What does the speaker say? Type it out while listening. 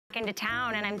into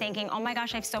town and I'm thinking, oh my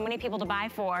gosh, I have so many people to buy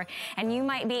for, and you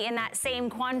might be in that same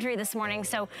quandary this morning.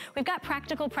 So we've got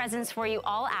practical presents for you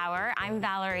all hour. I'm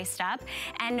Valerie Stupp,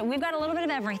 and we've got a little bit of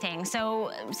everything.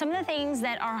 So some of the things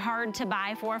that are hard to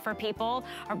buy for people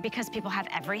are because people have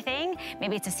everything.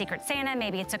 Maybe it's a Secret Santa,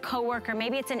 maybe it's a coworker,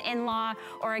 maybe it's an in-law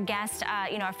or a guest,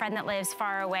 you know, a friend that lives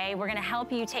far away. We're gonna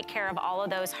help you take care of all of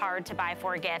those hard to buy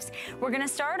for gifts. We're gonna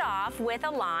start off with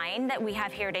a line that we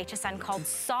have here at HSN called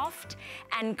Soft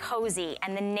and Cozy,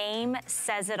 and the name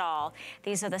says it all.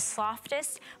 These are the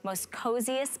softest, most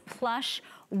coziest, plush,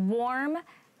 warm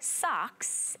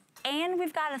socks. And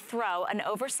we've got to throw an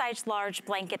oversized large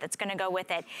blanket that's gonna go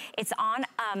with it. It's on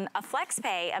a flex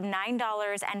pay of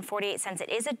 $9.48.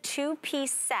 It is a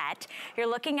two-piece set. You're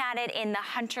looking at it in the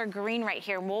hunter green right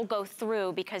here. We'll go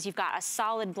through because you've got a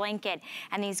solid blanket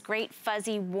and these great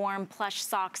fuzzy, warm, plush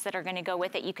socks that are gonna go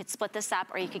with it. You could split this up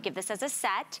or you could give this as a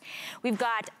set. We've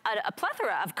got a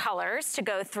plethora of colors to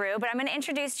go through, but I'm gonna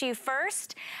introduce to you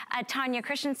first Tanya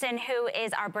Christensen, who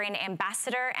is our brand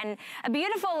ambassador and a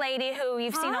beautiful lady who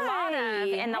you've seen a lot of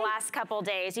in the last couple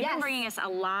days. You've been bringing us a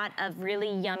lot of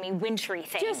really yummy wintry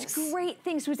things. Just great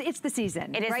things. It's the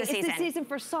season. It is right? the season. It's the season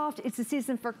for soft. It's the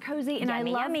season for cozy. And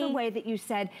yummy, I love yummy. the way that you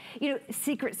said, you know,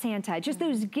 Secret Santa, just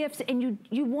those gifts, and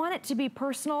you want it to be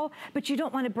personal, but you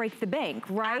don't want to break the bank,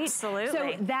 right? Absolutely.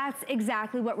 So that's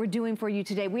exactly what we're doing for you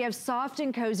today. We have soft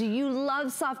and cozy. You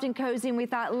love soft and cozy, and we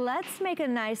thought, let's make a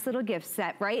nice little gift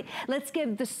set, right? Let's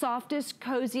give the softest,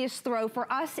 coziest throw.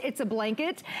 For us, it's a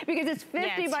blanket because it's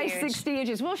 50 by huge. 60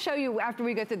 inches. We'll show you after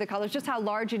we go through the colors just how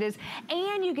large it is,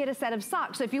 and you get a set of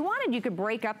socks. So if you wanted, you could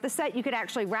break up the set. You could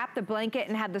actually wrap the blanket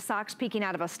and have the socks peeking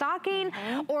out of a stocking,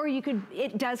 or you could,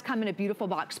 it does come in a beautiful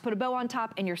box. Put a bow on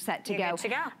top and you're set to go. Good to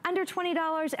go. Under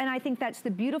 $20, and I think that's the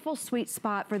beautiful sweet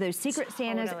spot for those Secret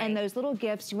Santas and those little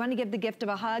gifts. You want to give the gift of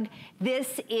a hug?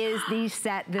 This is the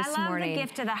set this morning. I love the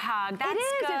gift of the hug. That's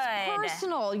good. It's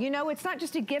personal. You know, it's not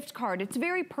just a gift card. It's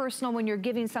very personal when you're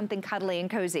giving something cuddly and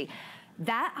cozy.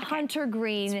 That hunter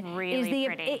green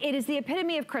is the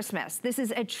epitome of Christmas. This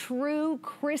is a true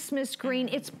Christmas green.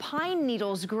 It's pine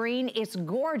needles green. It's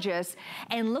gorgeous.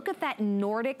 And look at that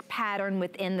Nordic pattern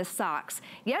within the socks.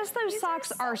 Yes, those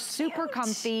socks are super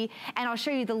comfy. And I'll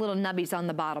show you the little nubbies on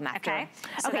the bottom after. Okay,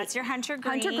 so that's your hunter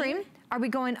green. Hunter green. Are we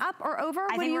going up or over?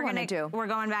 What do you want to do? We're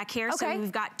going back here. Okay. So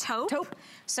we've got taupe. Taupe.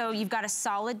 So you've got a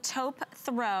solid taupe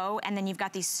throw, and then you've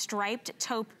got these striped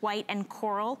taupe, white, and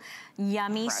coral,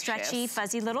 yummy, stretchy,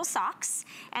 fuzzy little socks.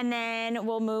 And then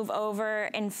we'll move over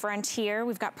in front here.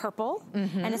 We've got purple,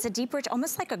 and it's a deep rich,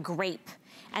 almost like a grape.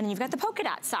 And then you've got the polka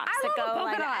dot socks that go.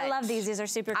 I love these. These are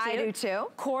super cute. I do too.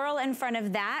 Coral in front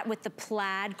of that with the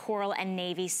plaid coral and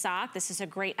navy sock. This is a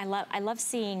great. I love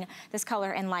seeing this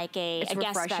color in like a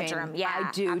guest bedroom. Yeah,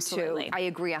 I do absolutely. too. I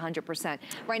agree 100%.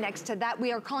 Right next to that,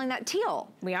 we are calling that teal.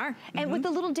 We are. And with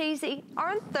the little daisy,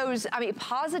 aren't those? I mean,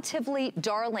 positively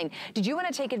darling. Did you want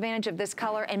to take advantage of this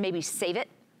color and maybe save it?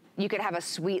 You could have a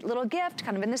sweet little gift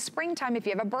kind of in the springtime if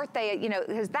you have a birthday, you know,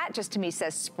 because that just to me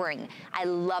says spring. I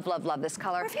love, love, love this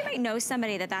color. Or if you might know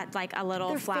somebody that like a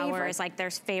little flower is like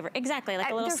their favorite. Exactly, like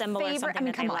a little symbol or something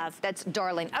that they love. That's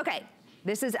darling. Okay.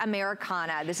 This is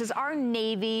Americana. This is our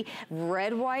navy,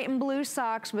 red, white, and blue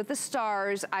socks with the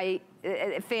stars.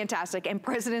 Fantastic. And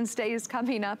President's Day is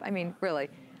coming up. I mean, really,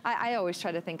 I always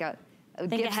try to think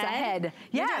gifts ahead.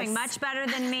 You're doing much better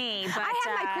than me. But I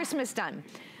have my Christmas done.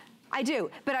 I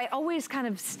do, but I always kind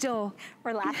of still.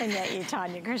 We're laughing at you,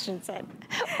 Tanya Christensen.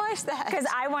 Why is that? Because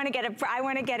I want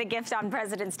to get a gift on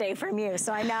President's Day from you,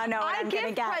 so I now know what I'm going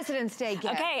to get. President's Day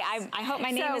gifts. Okay, I hope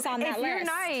my name is on that list. If you're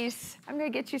nice, I'm going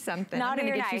to get you something. Not if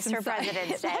you're nice for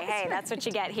President's Day. Hey, that's what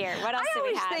you get here. What else do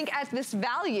we have? I always think at this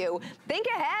value, think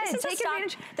ahead. Take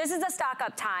advantage. This is a stock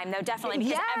up time, though, definitely,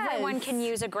 because everyone can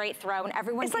use a great throw, and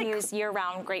everyone can use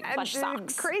year-round great plush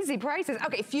socks. Crazy prices.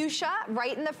 Okay, fuchsia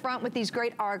right in the front with these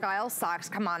great Argyle socks.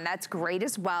 Come on, that's great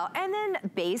as well. And then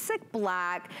basic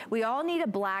black. We all need a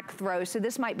black throw, so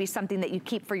this might be something that you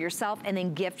keep for yourself and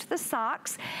then gift the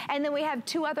socks. And then we have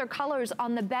two other colors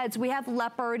on the beds. We have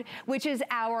leopard, which is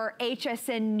our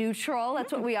HSN neutral.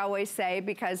 That's what we always say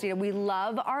because, you know, we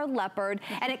love our leopard,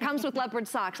 and it comes with leopard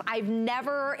socks. I've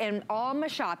never in all my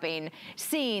shopping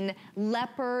seen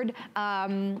leopard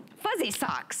fuzzy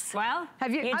socks. Well,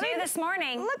 have you? You do this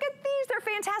morning. Look at these, they're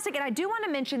fantastic. And I do want to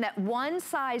mention that one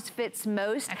size fits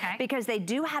most because they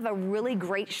do have a really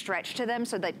great stretch to them.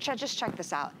 So that, just check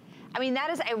this out. I mean, that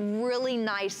is a really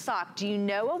nice sock. Do you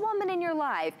know a woman in your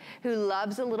life who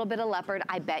loves a little bit of leopard?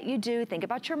 I bet you do. Think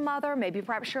about your mother, maybe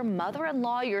perhaps your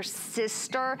mother-in-law, your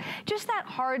sister. Just that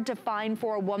hard to find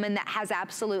for a woman that has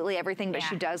absolutely everything, but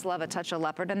she does love a touch of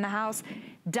leopard in the house.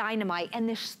 Dynamite. And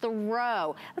this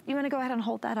throw. You want to go ahead and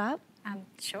hold that up?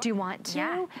 Sure. Do you want to?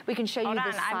 Yeah. We can show you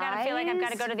the size. I've got to feel like I've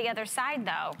got to go to the other side,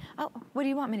 though. Oh, what do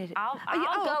you want me to do? I'll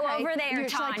go over there,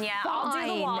 Tanya. Like, I'll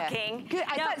do the walking. Good.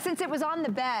 I thought since it was on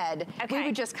the bed, we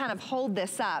would just kind of hold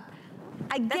this up.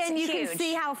 Again, you can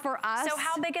see how for us. So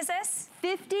how big is this?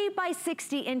 50 by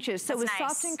 60 inches. So with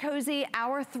Soft and Cozy,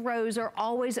 our throws are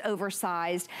always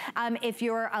oversized. If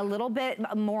you're a little bit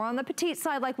more on the petite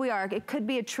side like we are, it could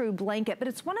be a true blanket, but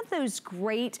it's one of those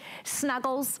great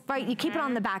snuggles, right? You keep it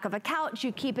on the back of a couch,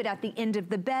 you keep it at the end of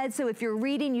the bed. So if you're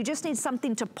reading, you just need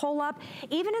something to pull up.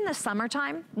 Even in the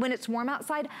summertime, when it's warm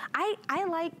outside, I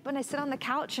like when I sit on the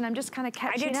couch and I'm just kind of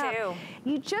catching up. I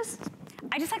do too.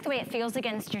 I just like the way it feels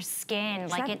against your skin.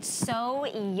 Like, it's so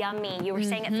yummy. You were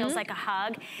saying it feels like a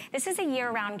hug. This is a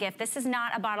year-round gift. This is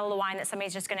not a bottle of wine that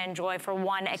somebody's just gonna enjoy for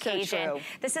one occasion. So true.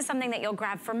 This is something that you'll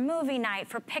grab for movie night,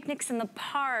 for picnics in the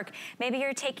park. Maybe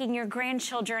you're taking your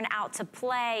grandchildren out to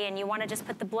play and you wanna just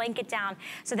put the blanket down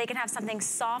so they can have something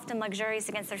soft and luxurious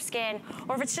against their skin.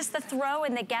 Or if it's just the throw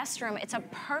in the guest room, it's a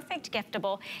perfect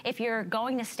giftable. If you're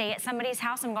going to stay at somebody's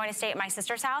house, I'm going to stay at my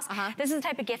sister's house. This is the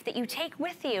type of gift that you take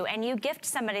with you and you gift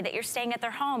somebody that you're staying at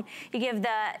their home. You give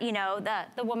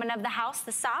the woman of the house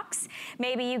the socks.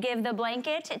 Maybe you give the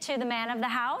blanket to the man of the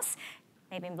house.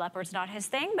 Maybe leopard's not his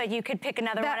thing, but you could pick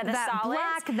another one of the solids.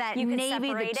 That black, that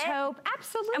navy, the taupe,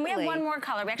 absolutely. And we have one more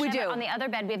color. We actually have on the other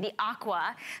bed, we have the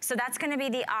aqua. So that's gonna be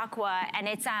the aqua, and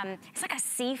it's like a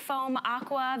sea foam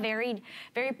aqua, very,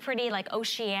 very pretty, like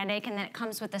oceanic, and then it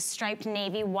comes with the striped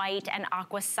navy, white, and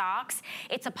aqua socks.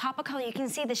 It's a pop of color, you can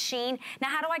see the sheen. Now,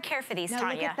 how do I care for these,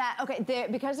 Tanya? Look at that. Okay,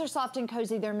 because they're soft and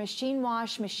cozy, they're machine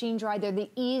wash, machine dry. They're the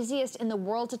easiest in the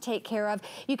world to take care of.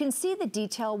 You can see the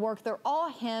detail work. They're all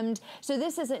hemmed. So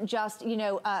this isn't just,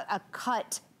 a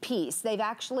cut piece. They've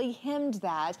actually hemmed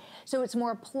that. So it's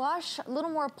more plush, a little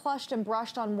more plushed and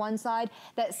brushed on one side,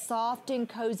 that soft and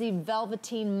cozy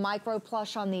velveteen micro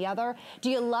plush on the other. Do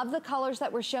you love the colors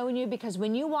that we're showing you? Because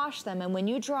when you wash them and when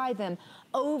you dry them,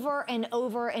 over and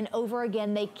over and over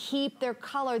again, they keep their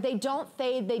color. They don't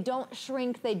fade, they don't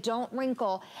shrink, they don't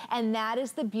wrinkle. And that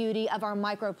is the beauty of our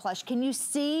micro plush. Can you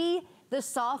see the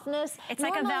softness? It's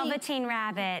like a velveteen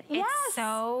rabbit. Yes. It's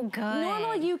so good.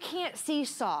 Normally you can't see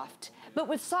soft, but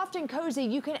with Soft and Cozy,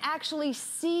 you can actually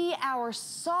see our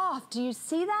soft. Do you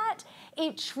see that?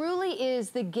 It truly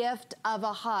is the gift of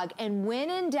a hug. And when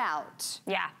in doubt,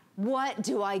 what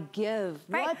do I give?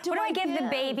 Right. What do I give the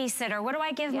babysitter? What do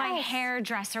I give my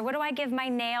hairdresser? What do I give my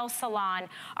nail salon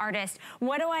artist?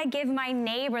 What do I give my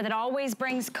neighbor that always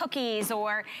brings cookies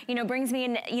or, brings me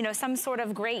in, some sort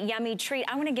of great yummy treat?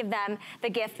 I want to give them the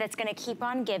gift that's going to keep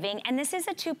on giving. And this is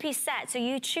a two-piece set. So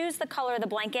you choose the color of the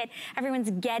blanket.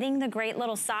 Everyone's getting the great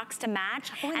little socks to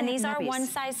match. And these are one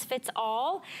size fits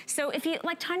all. So if you,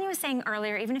 like Tanya was saying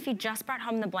earlier, even if you just brought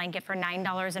home the blanket for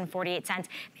 $9.48, maybe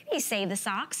you save the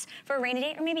socks for a rainy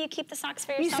day, or maybe you keep the socks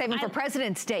for yourself. You save them for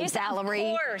President's Day,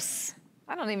 Valerie. Of course.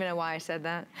 I don't even know why I said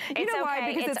that. You know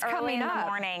why? Because it's early in the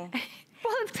morning.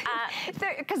 Well,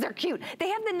 because they're cute. They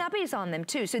have the nubbies on them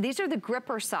too. So these are the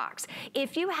gripper socks.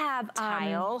 If you have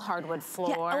tile, hardwood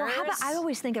floors. How about, I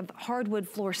always think of hardwood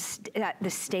floors, the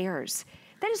stairs.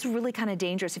 That is really kind of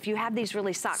dangerous if you have these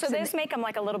really socks. So these make them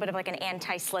like a little bit of like an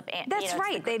anti-slip. That's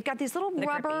right. They've got these little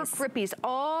rubber grippies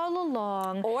all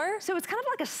along. So it's kind of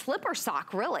like a slipper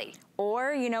sock, really.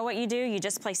 Or you know what you do? You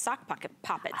just play sock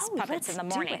puppets in the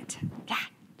morning. Yeah.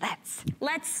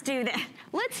 Let's do that.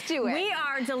 Let's do it. We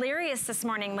are delirious this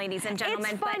morning, ladies and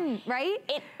gentlemen. It's fun, right?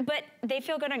 But they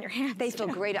feel good on your hands. They feel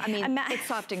great. I mean, it's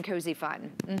soft and cozy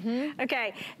fun.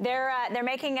 Okay, they're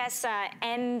making us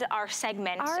end our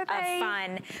segment of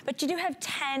fun. But you do have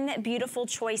 10 beautiful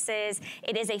choices.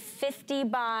 It is a 50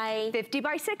 by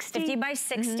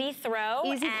 60 throw.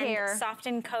 Easy care. Soft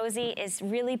and Cozy is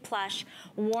really plush,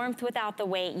 warmth without the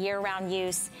weight, year-round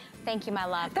use. Thank you, my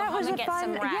love. That was a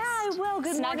fun. Yeah, I will.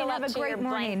 Good morning. Have a great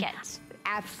morning. Blanket.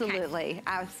 Absolutely,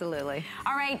 absolutely.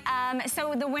 All right,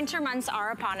 so the winter months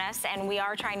are upon us and we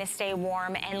are trying to stay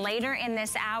warm. And later in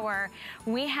this hour,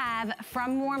 we have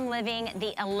from Warm Living,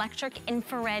 the electric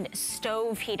infrared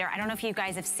stove heater. I don't know if you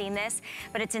guys have seen this,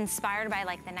 but it's inspired by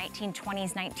like the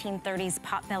 1920s, 1930s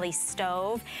potbelly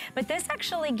stove. But this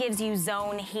actually gives you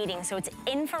zone heating. So it's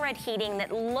infrared heating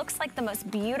that looks like the most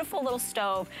beautiful little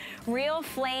stove, real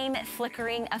flame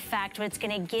flickering effect. But it's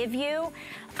gonna give you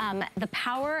the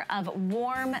power of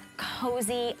warm,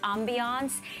 cozy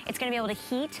ambiance. It's gonna be able to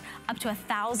heat up to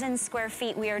 1,000 square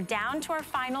feet. We are down to our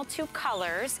final 2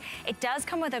 colors. It does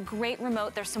come with a great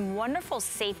remote. There's some wonderful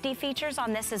safety features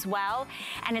on this as well,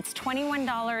 and it's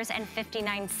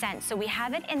 $21.59. So we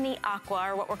have it in the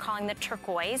aqua, or what we're calling the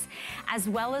turquoise, as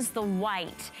well as the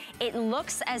white. It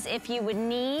looks as if you would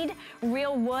need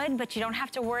real wood, but you don't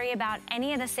have to worry about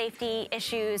any of the safety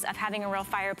issues of having a real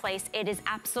fireplace. It is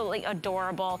absolutely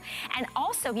adorable. And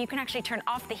also, you can actually turn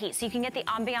off the heat, so you can get the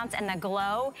ambiance and the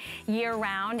glow year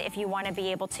round if you want to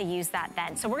be able to use that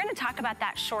then. So we're going to talk about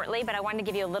that shortly, but I wanted to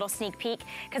give you a little sneak peek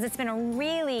because it's been a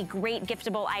really great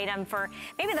giftable item for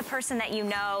maybe the person that you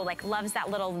know, like loves that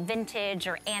little vintage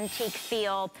or antique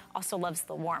feel, also loves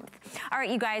the warmth. All right,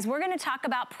 you guys, we're going to talk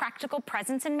about practical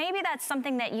presents, and maybe that's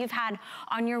something that you've had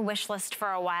on your wish list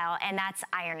for a while, and that's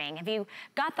ironing. If you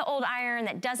got the old iron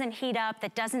that doesn't heat up,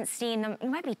 that doesn't steam, you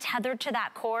might be tethered to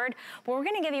that cord, but we're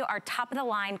going to give you our top of the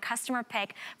line customer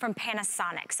pick from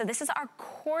Panasonic. So this is our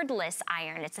cordless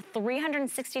iron. It's a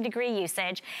 360-degree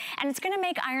usage, and it's going to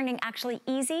make ironing actually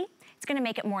easy. It's gonna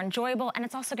make it more enjoyable, and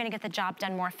it's also gonna get the job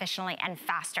done more efficiently and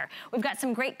faster. We've got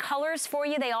some great colors for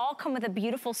you. They all come with a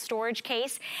beautiful storage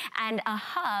case and a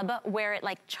hub where it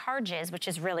like charges, which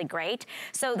is really great.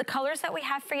 So the colors that we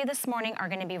have for you this morning are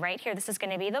gonna be right here. This is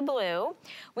gonna be the blue.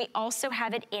 We also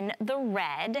have it in the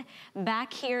red.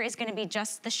 Back here is gonna be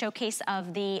just the showcase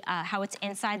of the how it's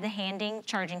inside the handing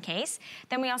charging case.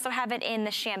 Then we also have it in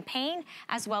the champagne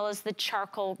as well as the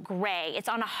charcoal gray. It's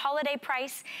on a holiday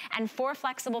price and 4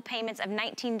 flexible payments of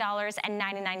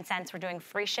 $19.99. We're doing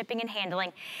free shipping and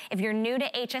handling. If you're new to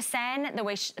HSN, the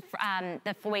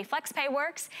way FlexPay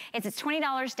works is it's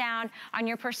 $20 down on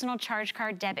your personal charge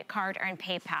card, debit card, or in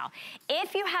PayPal.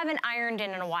 If you haven't ironed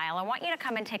in a while, I want you to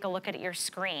come and take a look at your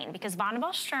screen because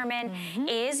Vonnegut Sherman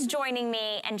is joining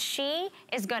me, and she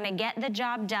is gonna get the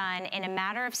job done in a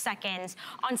matter of seconds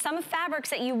on some fabrics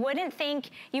that you wouldn't think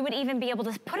you would even be able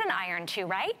to put an iron to,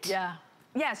 right? Yeah.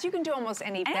 Yes, you can do almost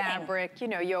any fabric, you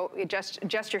know, you'll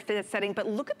adjust your fit setting, but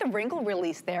look at the wrinkle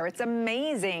release there. It's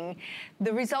amazing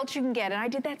the results you can get. And I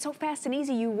did that so fast and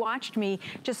easy. You watched me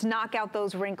just knock out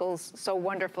those wrinkles so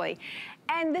wonderfully.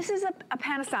 And this is a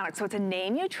Panasonic, so it's a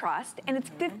name you trust, and it's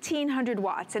 1,500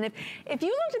 watts. And if you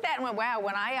looked at that and went, wow,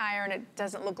 when I iron, it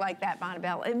doesn't look like that,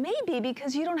 Bonnabelle, it may be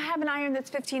because you don't have an iron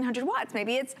that's 1,500 watts.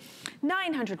 Maybe it's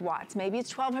 900 watts, maybe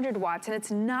it's 1,200 watts, and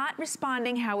it's not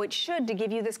responding how it should to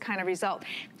give you this kind of result.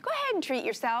 Go ahead and treat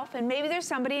yourself, and maybe there's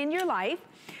somebody in your life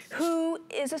who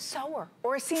is a sewer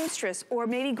or a seamstress, or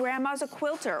maybe grandma's a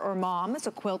quilter or mom is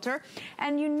a quilter,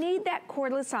 and you need that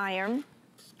cordless iron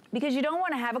because you don't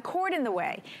want to have a cord in the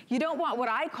way. You don't want what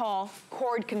I call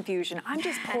cord confusion. I'm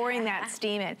just pouring that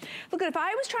steam in. Look, if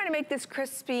I was trying to make this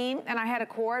crispy and I had a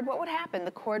cord, what would happen?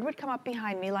 The cord would come up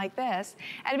behind me like this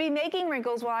and it'd be making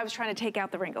wrinkles while I was trying to take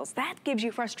out the wrinkles. That gives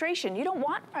you frustration. You don't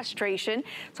want frustration.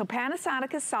 So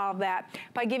Panasonic has solved that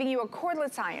by giving you a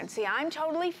cordless iron. See, I'm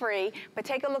totally free, but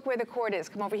take a look where the cord is.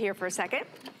 Come over here for a second.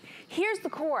 Here's the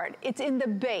cord. It's in the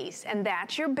base, and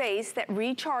that's your base that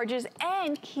recharges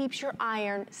and keeps your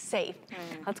iron safe.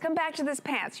 Let's come back to this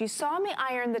pants. You saw me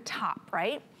iron the top,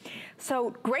 right?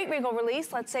 So great wrinkle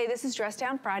release. Let's say this is dress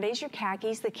down Fridays, your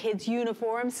khakis, the kids'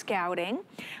 uniform, scouting.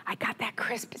 I got that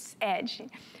crisp edge.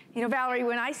 You know, Valerie,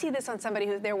 when I see this on somebody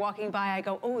who's there walking by, I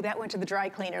go, oh, that went to the dry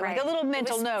cleaner. Right. Like a little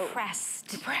mental note.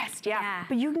 Pressed. Pressed, yeah.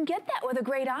 But you can get that with a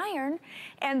great iron.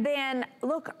 And then,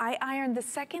 look, I ironed the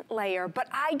second layer, but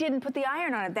I didn't put the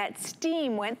iron on it. That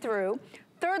steam went through.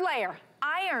 Third layer,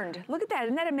 ironed. Look at that,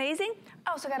 isn't that amazing?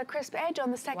 I also got a crisp edge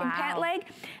on the second pant leg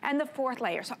and the fourth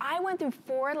layer. So I went through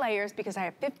 4 layers because I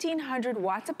have 1,500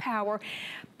 watts of power.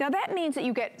 Now that means that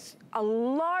you get a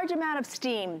large amount of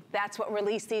steam. That's what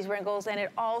released these wrinkles, and it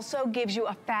also gives you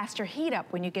a faster heat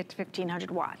up when you get to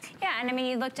 1,500 watts. Yeah, and I mean,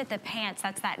 you looked at the pants,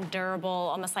 that's that durable,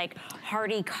 almost like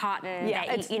hardy cotton. Yeah,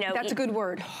 that, you know, that's a good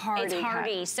word, hardy. It's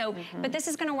hardy, so, but this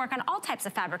is gonna work on all types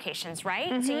of fabrications,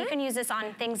 right? So you can use this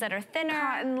on things that are thinner.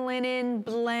 Cotton, linen,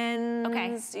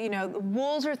 blends, you know,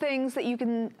 wools are things that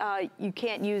you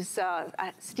can't use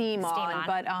steam on.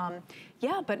 But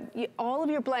yeah, but all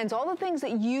of your blends, all the things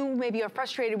that you maybe are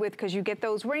frustrated with because you get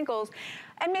those wrinkles,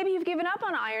 and maybe you've given up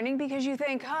on ironing because you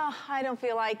think, oh, I don't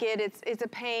feel like it, it's a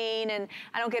pain and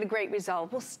I don't get a great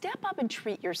result. Well, step up and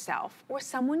treat yourself or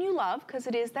someone you love, because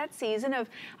it is that season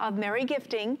of merry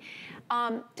gifting,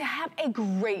 to have a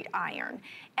great iron.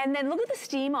 And then look at the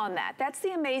steam on that. That's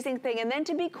the amazing thing. And then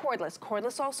to be cordless.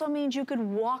 Cordless also means you could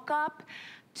walk up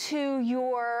to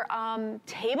your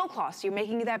tablecloths. You're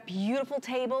making that beautiful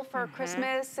table for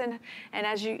Christmas, and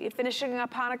as you're finishing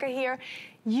up Hanukkah here,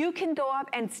 you can go up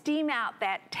and steam out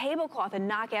that tablecloth and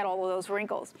knock out all of those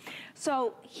wrinkles.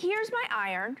 So here's my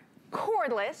iron,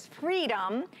 cordless,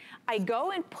 freedom. I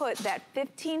go and put that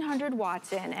 1500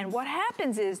 watts in, and what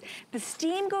happens is the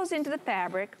steam goes into the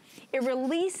fabric, it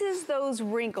releases those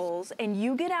wrinkles, and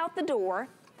you get out the door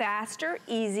faster,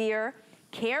 easier,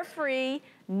 carefree,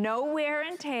 no wear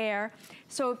and tear.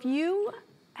 So if you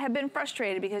have been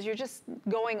frustrated because you're just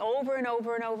going over and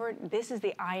over and over, this is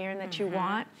the iron that you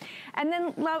want. And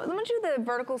then let me do the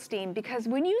vertical steam, because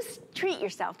when you treat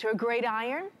yourself to a great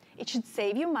iron, it should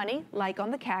save you money, like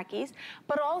on the khakis,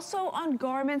 but also on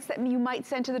garments that you might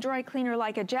send to the dry cleaner,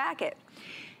 like a jacket.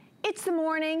 It's the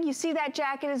morning, you see that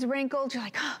jacket is wrinkled, you're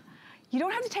like, oh, you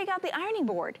don't have to take out the ironing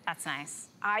board. That's nice.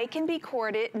 I can be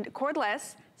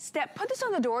cordless. Put this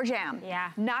on the door jamb. Yeah.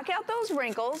 Knock out those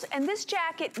wrinkles, and this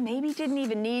jacket maybe didn't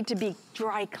even need to be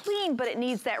dry clean, but it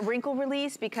needs that wrinkle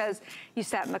release because you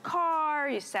sat in the car,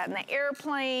 you sat in the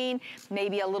airplane,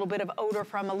 maybe a little bit of odor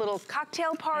from a little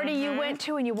cocktail party you went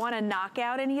to, and you want to knock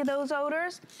out any of those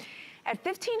odors. At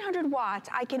 1500 watts,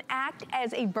 I can act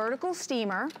as a vertical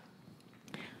steamer,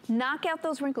 knock out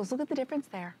those wrinkles. Look at the difference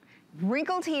there.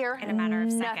 Wrinkled here, in a matter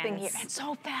of nothing seconds. here. It's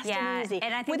so fast and easy.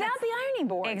 And I think without the ironing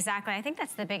board. Exactly. I think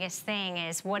that's the biggest thing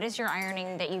is what is your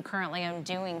ironing that you currently are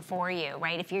doing for you,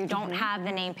 right? If you don't have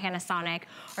the name Panasonic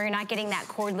or you're not getting that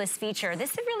cordless feature,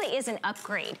 this really is an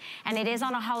upgrade, and it is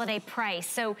on a holiday price.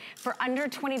 So for under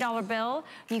 $20 bill,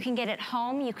 you can get it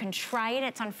home, you can try it,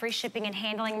 it's on free shipping and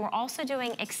handling. We're also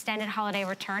doing extended holiday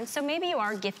returns. So maybe you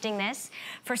are gifting this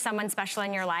for someone special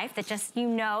in your life that just,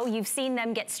 you've seen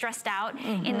them get stressed out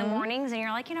in the mornings, and you're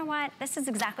like, you know what, this is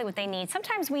exactly what they need.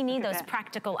 Sometimes we need those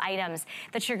practical items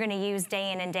that you're gonna use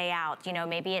day in and day out. You know,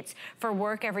 maybe it's for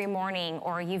work every morning,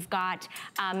 or you've got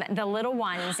the little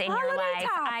ones in your life.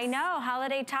 Tops. I know,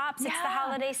 holiday tops, it's the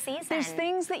holiday season. There's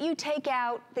things that you take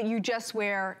out that you just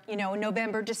wear, you know,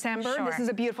 November, December. Sure. This is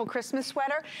a beautiful Christmas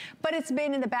sweater, but it's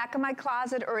been in the back of my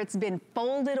closet or it's been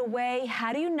folded away.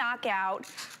 How do you knock out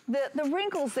the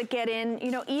wrinkles that get in, you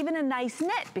know, even a nice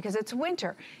knit because it's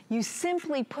winter? You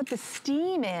simply put the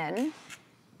steam in,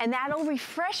 and that'll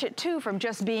refresh it too from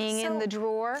just being in the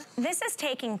drawer. This is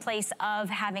taking place of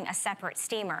having a separate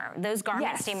steamer. Those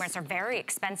garment steamers are very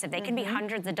expensive. They can be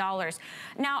hundreds of dollars.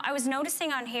 Now, I was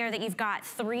noticing on here that you've got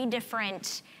 3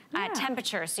 different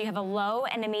temperatures. So you have a low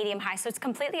and a medium high. So it's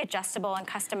completely adjustable and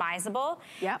customizable.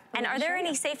 Yep. And are there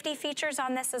any safety features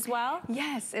on this as well?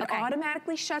 Yes, it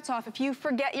automatically shuts off. If you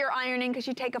forget your ironing because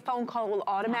you take a phone call, it will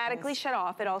automatically shut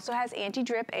off. It also has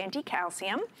anti-drip,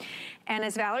 anti-calcium. And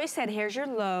as Valerie said, here's your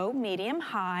low, medium,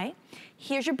 high.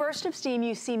 Here's your burst of steam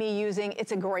you see me using.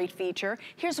 It's a great feature.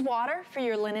 Here's water for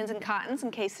your linens and cottons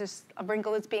in case there's a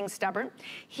wrinkle that's being stubborn.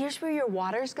 Here's where your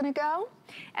water's gonna go.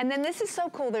 And then this is so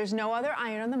cool. There's no other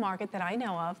iron on the market that I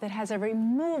know of that has a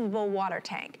removable water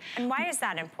tank. And why is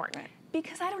that important?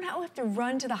 Because I don't have to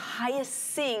run to the highest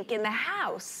sink in the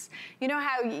house. You know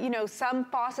how, you know, some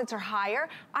faucets are higher?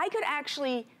 I could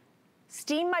actually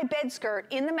steam my bed skirt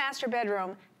in the master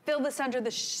bedroom, fill this under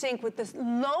the sink with this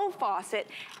low faucet,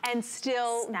 and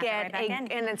still and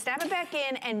then snap it back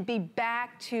in and be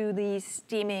back to the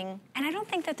steaming. And I don't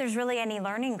think that there's really any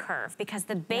learning curve because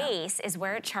the base is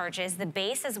where it charges, the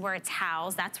base is where it's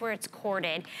housed, that's where it's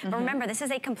corded. But remember, this is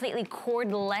a completely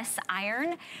cordless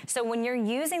iron. So when you're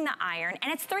using the iron,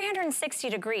 and it's 360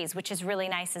 degrees, which is really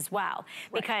nice as well,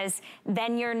 because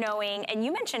then you're knowing, and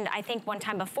you mentioned, I think one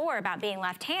time before about being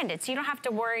left-handed, so you don't have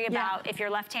to worry about if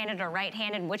you're left-handed or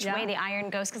right-handed, which way the iron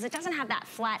goes, because it doesn't have that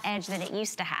flat edge that it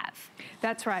used to have.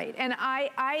 That's right. And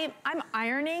I'm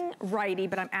ironing righty,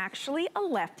 but I'm actually a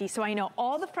lefty, so I know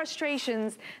all the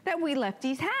frustrations that we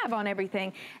lefties have on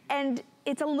everything. And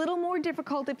it's a little more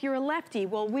difficult if you're a lefty.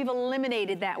 Well, we've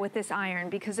eliminated that with this iron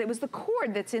because it was the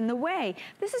cord that's in the way.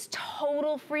 This is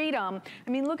total freedom. I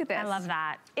mean, look at this. I love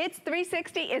that. It's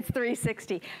 360, it's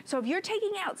 360. So if you're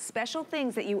taking out special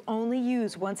things that you only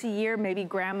use once a year, maybe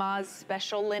grandma's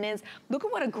special linens, look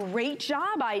at what a great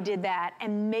job I did that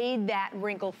and made that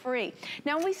wrinkle free.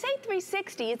 Now, when we say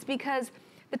 360, it's because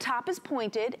the top is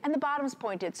pointed and the bottom's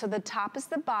pointed. So the top is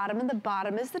the bottom and the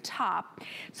bottom is the top.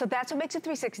 So that's what makes it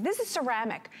 360. This is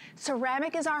ceramic.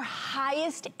 Ceramic is our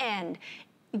highest end.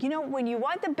 You know, when you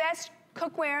want the best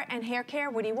cookware and hair care,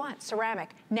 what do you want?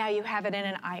 Ceramic. Now you have it in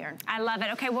an iron. I love it.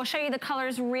 Okay, we'll show you the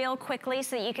colors real quickly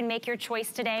so that you can make your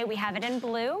choice today. We have it in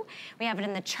blue, we have it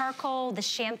in the charcoal, the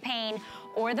champagne,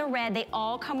 or the red. They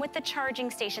all come with the charging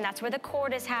station. That's where the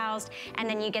cord is housed. And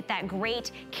then you get that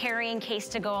great carrying case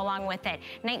to go along with it.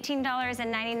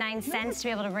 $19.99 to be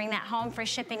able to bring that home for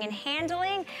shipping and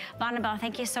handling. Bonnabelle,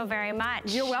 thank you so very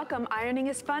much. You're welcome. Ironing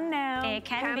is fun now. It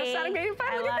can be.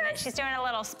 I love it. She's doing a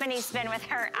little spinny spin with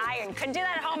her iron. Couldn't do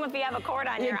that at home if you have a cord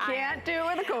on your iron. You can't do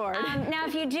it with a cord. Now,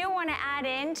 if you do want to add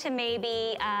in to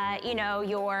maybe, you know,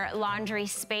 your laundry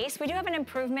space, we do have an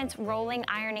improvements rolling,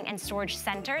 ironing, and storage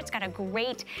center. It's got a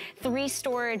great 3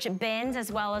 storage bins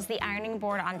as well as the ironing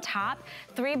board on top.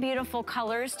 3 beautiful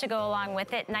colors to go along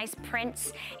with it. Nice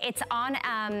prints. It's on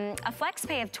a flex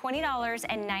pay of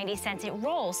 $20.90. It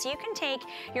rolls, so you can take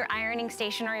your ironing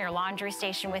station or your laundry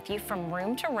station with you from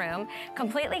room to room.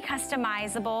 Completely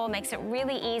customizable, makes it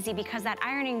really easy because that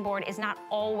ironing board is not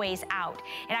always out.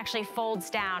 It actually folds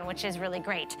down, which is really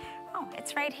great. Oh,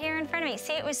 it's right here in front of me.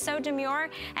 See, it was so demure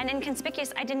and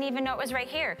inconspicuous, I didn't even know it was right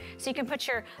here. So you can put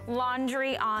your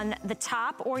laundry on the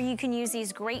top, or you can use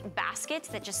these great baskets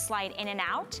that just slide in and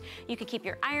out. You could keep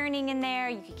your ironing in there,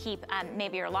 you could keep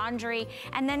maybe your laundry,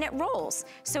 and then it rolls.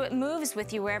 So it moves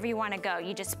with you wherever you wanna go.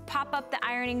 You just pop up the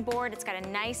ironing board. It's got a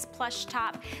nice plush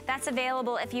top. That's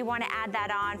available if you wanna add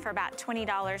that on for about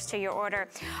 $20 to your order.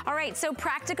 All right, so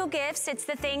practical gifts, it's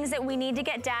the things that we need to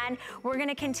get done. We're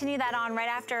gonna continue that on right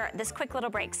after this quick little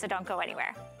break, so don't go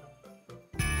anywhere.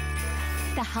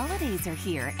 The holidays are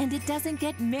here, and it doesn't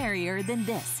get merrier than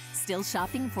this. Still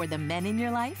shopping for the men in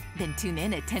your life? Then tune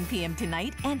in at 10 p.m.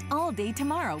 tonight and all day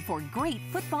tomorrow for great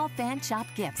football fan shop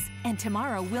gifts. And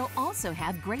tomorrow we'll also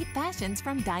have great fashions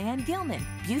from Diane Gilman,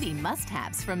 beauty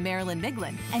must-haves from Marilyn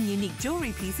Miglin, and unique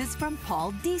jewelry pieces from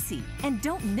Paul Deasy. And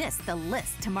don't miss The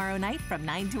List tomorrow night from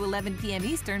 9 to 11 p.m.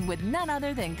 Eastern with none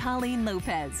other than Colleen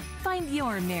Lopez. Find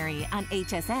your Mary on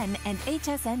HSN and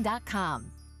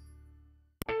hsn.com.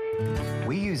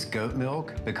 We use goat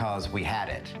milk because we had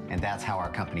it, and that's how our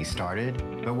company started.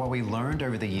 But what we learned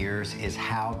over the years is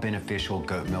how beneficial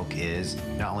goat milk is,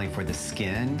 not only for the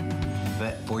skin,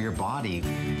 but for your body.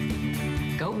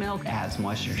 Goat milk adds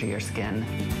moisture to your skin.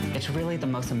 It's really the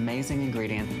most amazing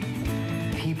ingredient.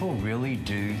 People really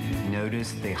do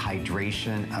notice the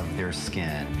hydration of their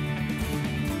skin.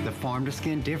 The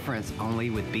farm-to-skin difference only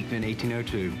with Beekman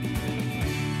 1802.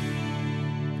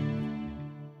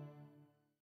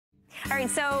 All right,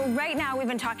 so right now we've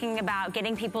been talking about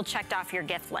getting people checked off your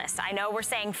gift list. I know we're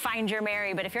saying find your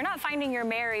Mary, but if you're not finding your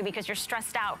Mary because you're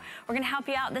stressed out, we're gonna help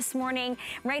you out this morning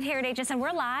right here at HSN.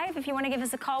 We're live. If you wanna give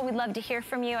us a call, we'd love to hear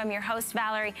from you. I'm your host,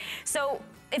 Valerie. So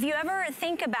if you ever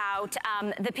think about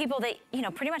the people that, you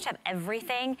know, pretty much have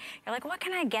everything, you're like, what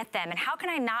can I get them? And how can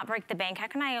I not break the bank? How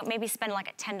can I maybe spend like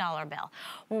a $10 bill?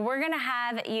 Well, we're gonna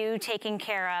have you taken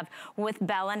care of with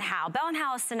Bell & Howell. Bell &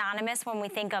 Howell is synonymous when we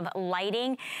think of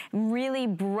lighting, really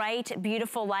bright,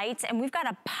 beautiful lights. And we've got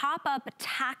a pop-up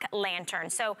tack lantern.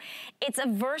 So it's a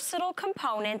versatile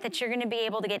component that you're gonna be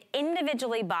able to get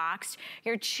individually boxed.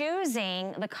 You're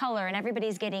choosing the color, and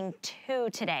everybody's getting 2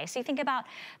 today. So you think about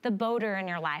the boater in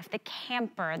your life, the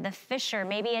camper, the fisher,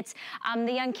 maybe it's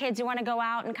the young kids who want to go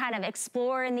out and kind of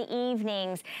explore in the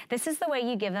evenings. This is the way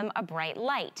you give them a bright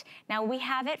light. Now we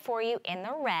have it for you in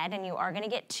the red, and you are going to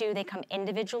get 2. They come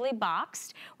individually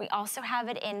boxed. We also have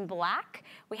it in black.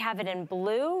 We have it in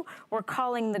blue. We're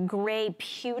calling the gray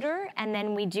pewter, and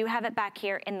then we do have it back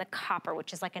here in the copper,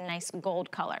 which is like a nice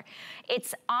gold color.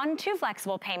 It's on 2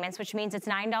 flexible payments, which means it's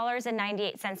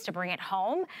 $9.98 to bring it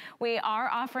home. We are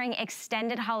offering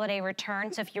extended holiday return.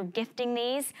 So if you're gifting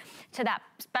these to that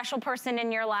special person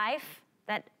in your life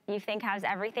that you think has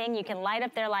everything, you can light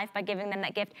up their life by giving them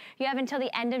that gift. You have until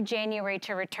the end of January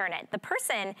to return it. The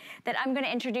person that I'm going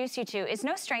to introduce you to is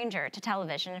no stranger to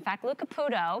television. In fact, Lou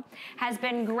Caputo has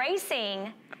been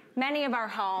gracing many of our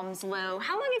homes. Lou,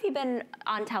 how long have you been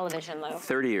on television, Lou?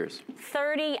 30 years.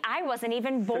 30? I wasn't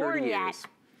even born yet.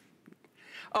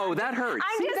 Oh, that hurts.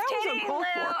 I'm just kidding, Lou.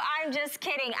 I'm just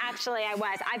kidding. Actually, I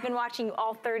was. I've been watching you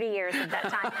all 30 years of that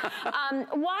time.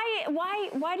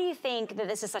 Why do you think that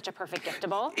this is such a perfect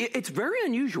giftable? It's very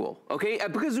unusual, okay?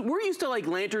 Because we're used to like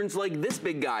lanterns like this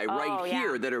big guy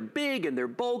here that are big and they're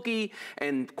bulky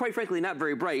and quite frankly not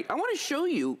very bright. I want to show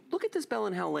you, look at this Bell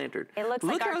 & Howell lantern. It looks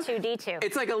like R2-D2.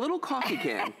 It's like a little coffee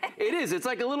can. It is. It's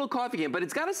like a little coffee can, but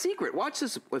it's got a secret. Watch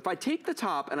this. If I take the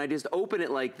top and I just open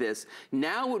it like this,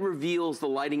 now it reveals the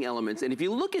lighting elements. And if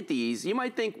you look at these, you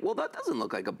might think, well, that doesn't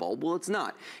look like a bulb. Well, it's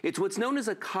not. It's what's known as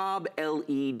a Cobb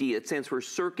LED. It stands for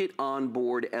Circuit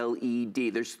Onboard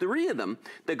LED. There's 3 of them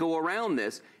that go around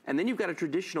this. And then you've got a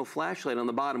traditional flashlight on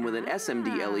the bottom with an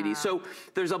SMD LED. So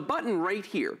there's a button right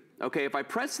here. Okay, if I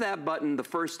press that button the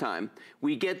first time,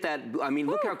 we get that, I mean,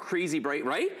 look how crazy bright,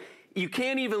 right? You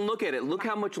can't even look at it. Look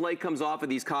how much light comes off of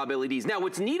these cob LEDs. Now,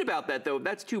 what's neat about that, though, if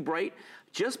that's too bright,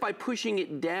 just by pushing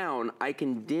it down, I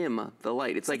can dim the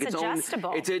light. It's like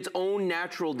its own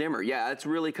natural dimmer. Yeah, that's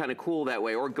really kind of cool that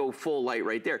way, or go full light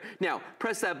right there. Now,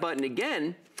 press that button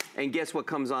again, and guess what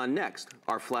comes on next?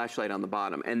 Our flashlight on the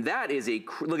bottom. And that is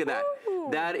look at that. Ooh.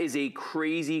 That is a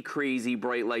crazy, crazy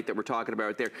bright light that we're talking about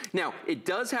right there. Now, it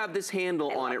does have this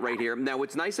handle on it right here. Now,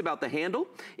 what's nice about the handle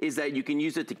is that you can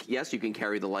use it to, yes, you can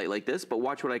carry the light like this, but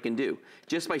watch what I can do.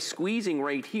 Just by squeezing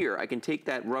right here, I can take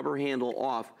that rubber handle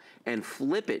off and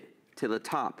flip it to the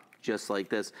top, just like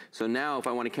this. So now if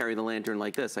I want to carry the lantern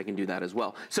like this, I can do that as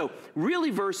well. So really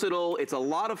versatile. It's a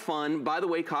lot of fun. By the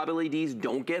way, cob LEDs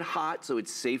don't get hot, so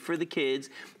it's safe for the kids.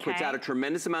 Okay. Puts out a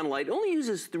tremendous amount of light. It only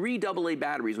uses 3 AA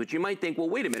batteries, which you might think, well,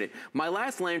 wait a minute. My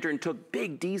last lantern took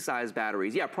big D-size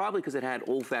batteries. Yeah, probably because it had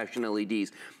old-fashioned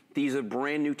LEDs. These are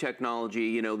brand new technology.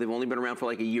 You know, they've only been around for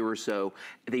like a year or so.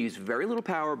 They use very little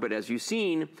power, but as you've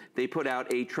seen, they put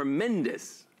out a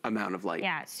tremendous amount of light.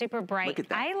 Yeah, super bright. Look at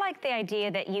that. I like the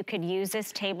idea that you could use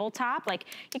this tabletop. Like,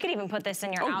 you could even put this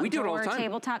in your outdoor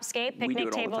tabletop scape, picnic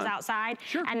tables outside,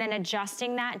 and then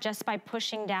adjusting that just by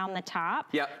pushing down the top.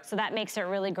 Yep. So that makes it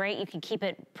really great. You can keep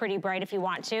it pretty bright if you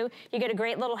want to. You get a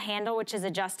great little handle, which is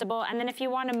adjustable. And then if you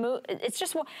want to move, it's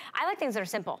just, I like things that are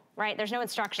simple, right? There's no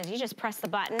instructions. You just press the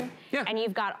button, and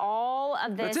you've got all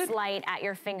of this light at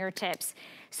your fingertips.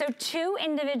 So 2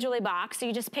 individually boxed, so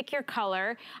you just pick your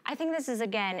color. I think this is,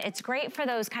 again, it's great for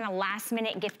those kind of last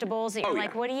minute giftables that you're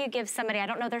like, what do you give somebody? I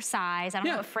don't know their size. I don't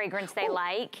know what fragrance they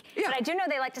like. But I do know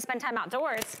they like to spend time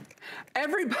outdoors.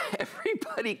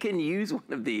 Everybody can use one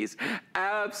of these.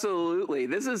 Absolutely.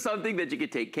 This is something that you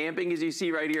could take camping, as you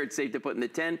see right here. It's safe to put in the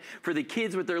tent. For the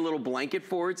kids with their little blanket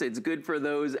forts, it's good for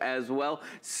those as well.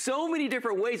 So many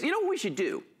different ways. You know what we should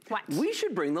do? What? We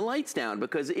should bring the lights down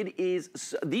because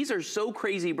these are so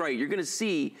crazy bright. You're gonna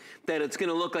see that it's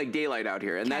gonna look like daylight out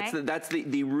here. And that's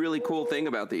the really cool thing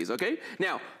about these, okay?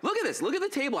 Now, look at this, look at the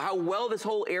table, how well this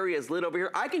whole area is lit over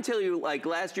here. I can tell you, like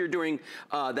last year during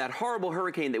that horrible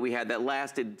hurricane that we had that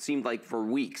lasted, seemed like for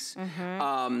weeks,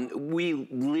 we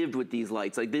lived with these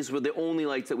lights. Like these were the only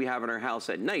lights that we have in our house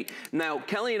at night. Now,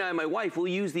 Kelly and I, my wife, will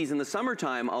use these in the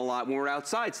summertime a lot when we're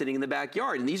outside sitting in the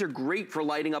backyard. And these are great for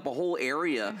lighting up a whole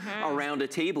area around a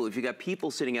table. If you got people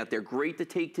sitting out there, great to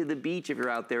take to the beach if you're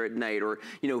out there at night, or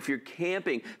you know, if you're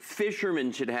camping.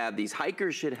 Fishermen should have these,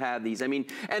 hikers should have these. I mean,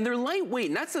 and they're lightweight,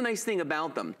 and that's the nice thing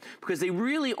about them, because they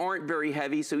really aren't very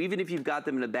heavy. So even if you've got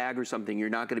them in a bag or something, you're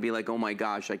not gonna be like, oh my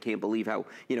gosh, I can't believe how,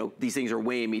 you know, these things are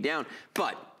weighing me down.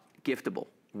 But giftable.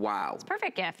 Wow. It's a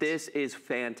perfect gift. This is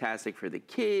fantastic for the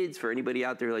kids, for anybody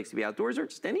out there who likes to be outdoors, or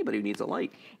just anybody who needs a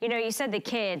light. You know, you said the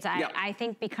kids. I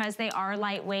think because they are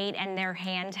lightweight and they're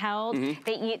handheld,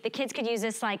 the kids could use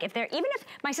this, like, if they're, even if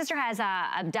my sister has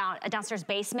a downstairs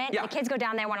basement, the kids go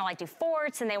down there and want to like do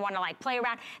forts and they want to like play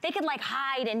around, they could like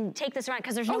hide and take this around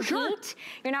because there's no heat.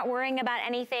 You're not worrying about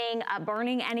anything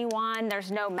burning anyone.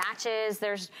 There's no matches.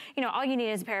 There's, you know, all you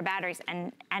need is a pair of batteries,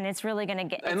 and it's really going to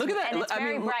get, and look at that. And it's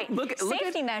very bright.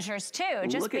 Safety measures too,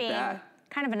 just being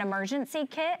kind of an emergency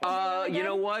kit. You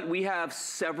know what? We have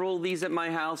several of these at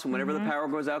my house, and whenever the power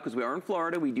goes out, because we are in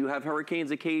Florida, we do have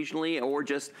hurricanes occasionally, or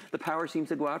just the power seems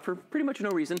to go out for pretty much no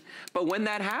reason. But when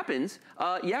that happens,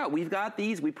 yeah, we've got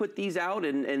these. We put these out,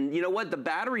 and you know what? The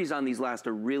batteries on these last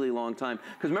a really long time.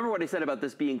 Because remember what I said about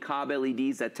this being cob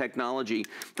LEDs, that technology.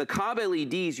 The cob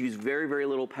LEDs use very, very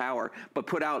little power, but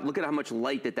put out, look at how much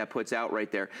light that puts out right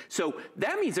there. So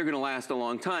that means they're going to last a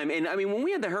long time. And I mean, when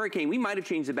we had the hurricane, we might have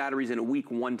changed the batteries in a week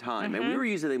one time, and we were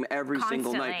using them every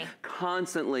single night,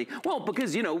 constantly. Well,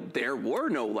 because, you know, there were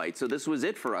no lights, so this was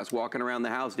it for us, walking around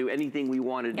the house, do anything we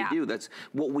wanted to do. That's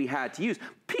what we had to use.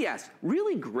 P.S.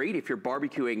 Really great if you're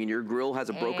barbecuing and your grill has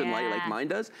a broken light like mine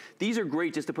does. These are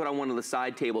great just to put on one of the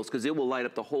side tables, because it will light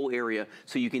up the whole area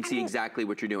so you can see exactly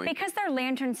what you're doing. Because they're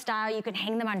lantern style, you can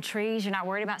hang them on trees. You're not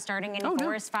worried about starting any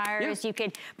forest fires. You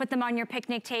could put them on your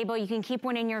picnic table. You can keep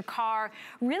one in your car.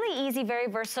 Really easy, very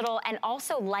versatile, and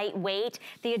also lightweight.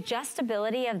 The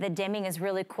adjustability of the dimming is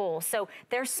really cool. So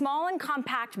they're small and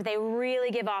compact, but they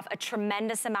really give off a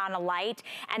tremendous amount of light,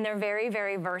 and they're very,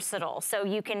 very versatile. So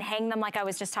you can hang them like I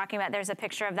was just talking about. There's a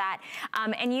picture of that.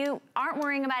 And you aren't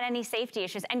worrying about any safety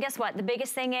issues. And guess what? The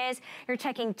biggest thing is you're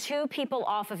taking 2 people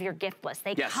off of your gift list.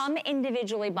 They come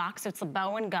individually boxed, so it's a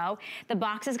bow and go. The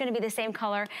box is going to be the same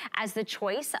color as the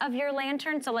choice of your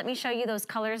lantern. So let me show you those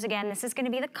colors again. This is going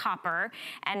to be the copper,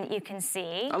 and you can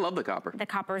see. I love the copper. The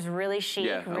copper is really chic,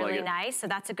 Yeah, really like nice. So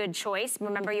that's a good choice.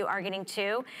 Remember, you are getting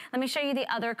 2. Let me show you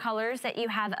the other colors that you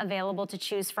have available to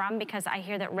choose from, because I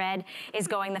hear that red is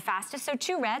going the fastest. So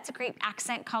 2 reds, a great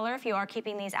accent color if you are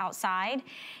keeping these outside.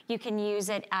 You can use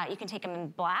it, you can take them in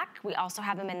black. We also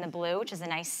have them in the blue, which is a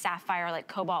nice sapphire, like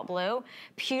cobalt blue.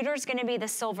 Pewter's gonna be the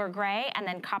silver gray, and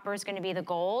then copper is gonna be the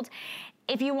gold.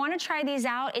 If you want to try these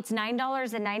out, it's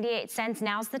 $9.98.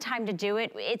 Now's the time to do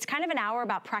it. It's kind of an hour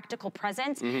about practical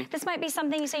presents. This might be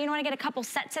something you say, you know, I get a couple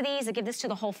sets of these. I give this to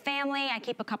the whole family. I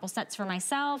keep a couple sets for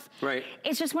myself. Right.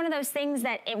 It's just one of those things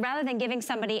that rather than giving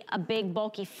somebody a big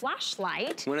bulky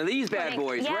flashlight, one of these bad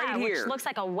boys right here. Which looks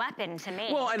like a weapon to me.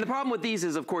 Well, and the problem with these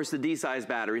is, of course, the D-size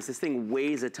batteries. This thing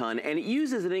weighs a ton, and it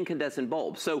uses an incandescent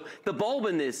bulb. So the bulb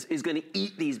in this is going to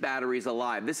eat these batteries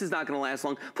alive. This is not going to last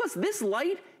long. Plus, this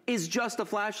light is just a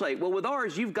flashlight. Well, with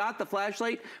ours, you've got the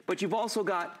flashlight, but you've also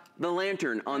got the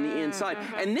lantern on the inside.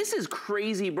 And this is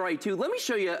crazy bright, too. Let me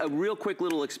show you a real quick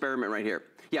little experiment right here.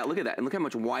 Yeah, look at that. And look how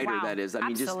much wider that is. I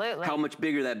mean, just how much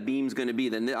bigger that beam's going to be.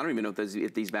 Then I don't even know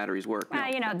if these batteries work. Well,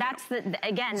 you know, that's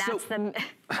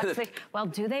well,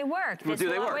 do they work? This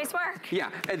will always work. Yeah,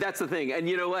 and that's the thing. And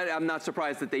you know what? I'm not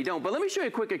surprised that they don't. But let me show you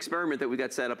a quick experiment that we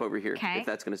got set up over here. If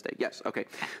that's going to stay. Yes, okay.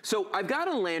 So I've got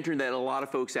a lantern that a lot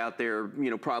of folks out there, you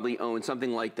know, probably own,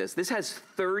 something like this. This has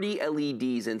 30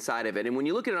 LEDs inside of it. And when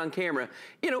you look at it on camera,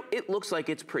 you know, it looks like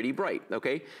it's pretty bright,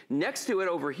 okay? Next to it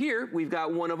over here, we've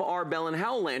got one of our Bell &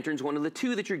 Howell lanterns, one of the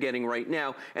 2 that you're getting right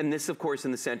now. And this, of course,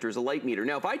 in the center is a light meter.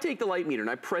 Now, if I take the light meter and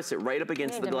I press it right up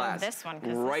against the glass,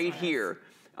 right here,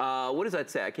 what does that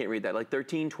say? I can't read that. Like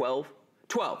 13, 12?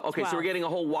 12. Okay, so we're getting a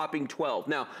whole whopping 12.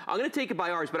 Now, I'm going to take it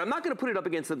by ours, but I'm not going to put it up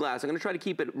against the glass. I'm going to try to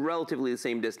keep it relatively the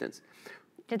same distance.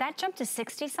 Did that jump to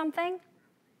 60-something?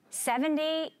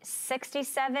 70,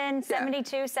 67,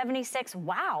 72, 76,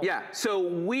 wow. Yeah, so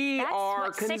we are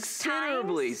what,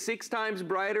 considerably 6 times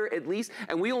brighter at least,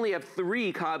 and we only have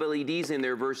 3 cob LEDs in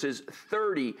there versus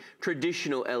 30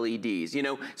 traditional LEDs, you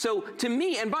know? So to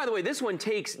me, and by the way, this one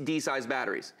takes D-size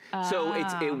batteries. So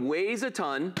it weighs a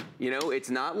ton, you know, it's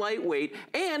not lightweight,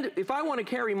 and if I want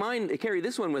to carry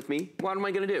this one with me, what am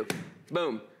I gonna do?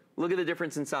 Boom, look at the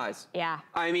difference in size. Yeah.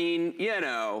 I mean, you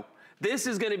know, this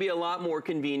is going to be a lot more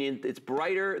convenient. It's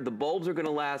brighter. The bulbs are going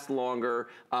to last longer.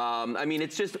 I mean,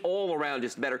 it's just all around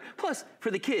just better. Plus, for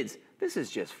the kids, this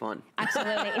is just fun.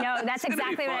 Absolutely. You know, that's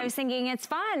exactly what I was thinking. It's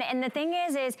fun. And the thing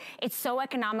is it's so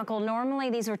economical.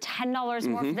 Normally, these are $10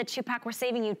 more for the 2-pack. We're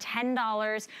saving you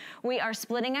 $10. We are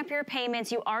splitting up your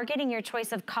payments. You are getting your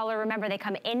choice of color. Remember, they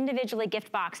come individually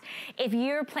gift box. If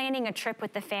you're planning a trip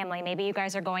with the family, maybe you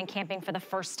guys are going camping for the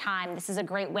first time, this is a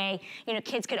great way. You know,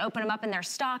 kids could open them up in their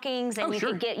stockings and you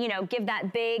could get, you know, give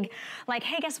that big, like,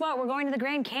 hey, guess what? We're going to the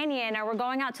Grand Canyon, or we're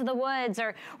going out to the woods,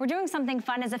 or we're doing something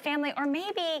fun as a family. Or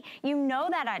maybe you know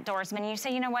that outdoorsman and you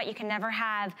say, you know what, you can never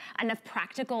have enough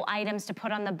practical items to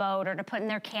put on the boat or to put in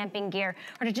their camping gear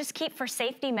or to just keep for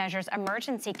safety measures,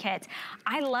 emergency kits.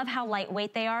 I love how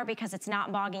lightweight they are because it's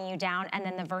not bogging you down, and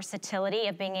then the versatility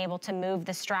of being able to move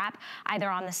the strap either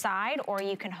on the side or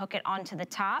you can hook it onto the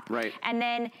top. Right. And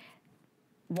then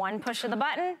one push of the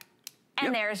button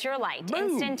and there's your light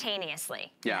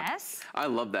instantaneously. Yeah. Yes. I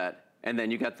love that. And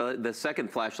then you got the second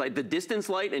flashlight, the distance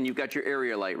light, and you've got your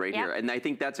area light right here. And I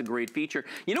think that's a great feature.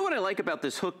 You know what I like about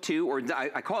this hook too, or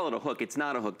I call it a hook, it's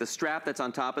not a hook, the strap that's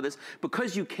on top of this,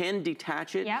 because you can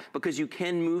detach it, because you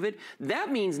can move it,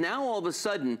 that means now all of a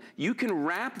sudden you can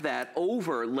wrap that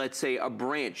over, let's say, a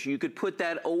branch. You could put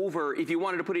that over, if you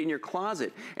wanted to put it in your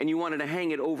closet and you wanted to hang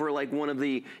it over like one of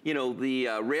the, you know, the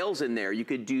rails in there, you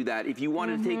could do that. If you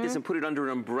wanted to take this and put it under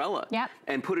an umbrella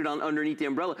and put it on underneath the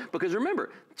umbrella, because remember,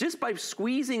 just by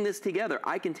squeezing this together,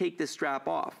 I can take this strap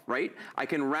off, right? I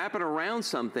can wrap it around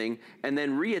something and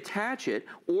then reattach it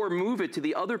or move it to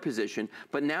the other position,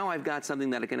 but now I've got something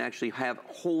that I can actually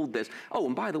hold this. Oh,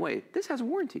 and by the way, this has a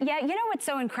warranty. Yeah, you know what's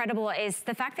so incredible is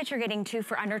the fact that you're getting 2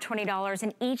 for under $20,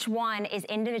 and each one is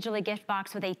individually gift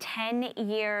boxed with a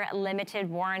 10-year limited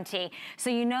warranty. So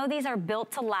you know these are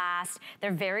built to last.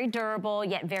 They're very durable,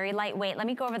 yet very lightweight. Let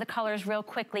me go over the colors real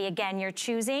quickly. Again, you're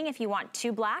choosing if you want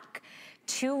 2 black,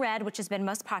 2 red, which has been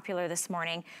most popular this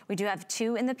morning. We do have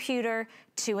 2 in the pewter,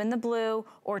 2 in the blue,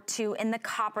 or 2 in the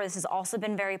copper. This has also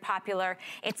been very popular.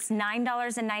 It's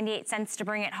 $9.98 to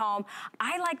bring it home.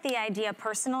 I like the idea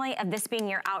personally of this being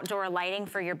your outdoor lighting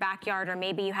for your backyard, or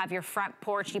maybe you have your front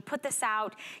porch. You put this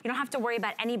out. You don't have to worry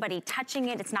about anybody touching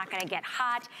it. It's not going to get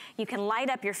hot. You can light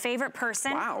up your favorite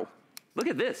person. Wow, look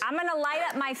at this. I'm going to light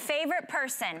up my favorite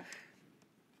person.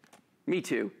 Me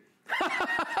too.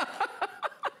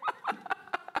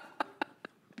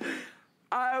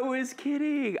 I was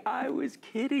kidding. I was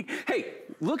kidding. Hey,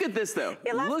 look at this though.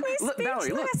 You left me look,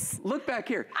 Valerie, look back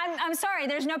here. I'm sorry,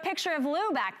 there's no picture of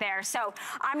Lou back there, so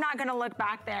I'm not gonna look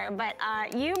back there. But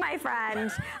you, my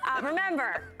friend,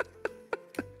 remember,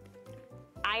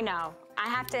 I know. I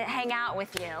have to hang out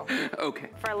with you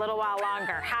for a little while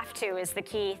longer. Have to is the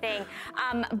key thing.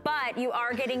 But you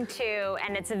are getting 2,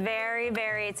 and it's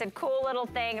it's a cool little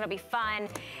thing. It'll be fun,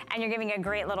 and you're giving a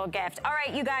great little gift. All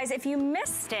right, you guys, if you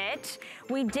missed it,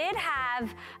 we did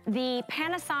have the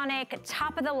Panasonic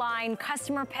top-of-the-line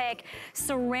customer pick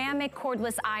ceramic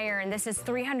cordless iron. This is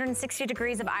 360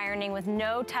 degrees of ironing with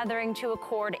no tethering to a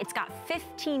cord. It's got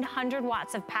 1,500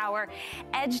 watts of power,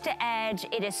 edge to edge.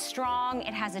 It is strong.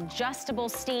 It has adjustable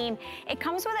steam. It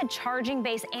comes with a charging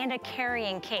base and a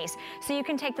carrying case. So you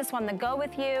can take this one to go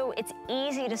with you. It's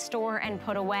easy to store and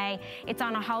put away. It's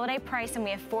on a holiday price, and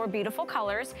we have 4 beautiful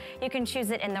colors. You can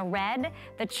choose it in the red,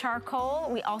 the charcoal.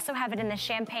 We also have it in the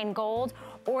champagne gold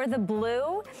or the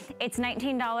blue. It's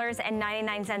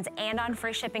 $19.99 and on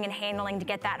free shipping and handling to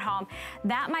get that home.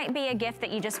 That might be a gift that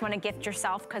you just want to gift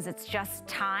yourself because it's just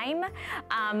time,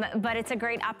 but it's a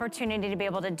great opportunity to be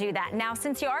able to do that. Now,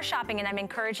 since you are shopping, and I'm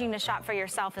encouraging you to shop for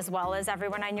yourself as well as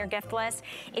everyone on your gift list,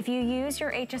 if you use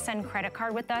your HSN credit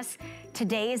card with us,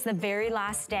 today is the very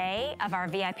last day of our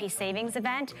VIP savings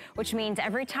event, which means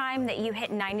every time that you hit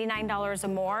 $99 or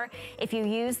more, if you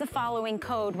use the following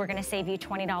code, we're gonna save you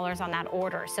 $20 on that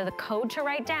order. So the code to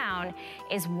write down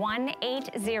is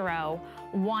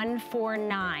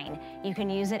 180149. You can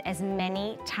use it as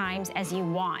many times as you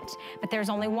want, but there's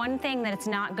only one thing that it's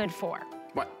not good for.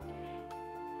 What?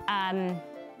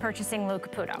 Purchasing Lou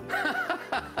Caputo.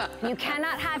 You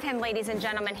cannot have him, ladies and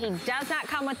gentlemen. He does not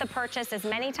come with the purchase as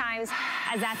many times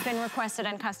as that's been requested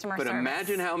on customer service. But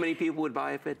imagine how many people would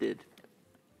buy if it did.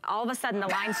 All of a sudden the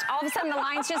lines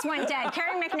just went dead.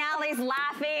 Karen McNally's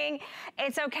laughing.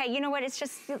 It's okay. You know what? It's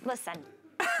just, listen.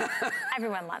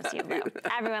 Everyone loves you, Lou.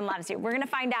 Everyone loves you. We're gonna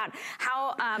find out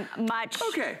how much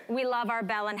we love our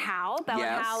Bell & Howell. Bell &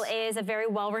 Howell is a very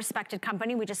well-respected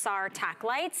company. We just saw our tack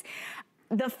lights.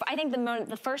 I think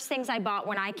the first things I bought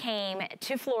when I came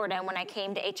to Florida and when I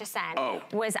came to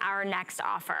HSN was our next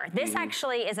offer. This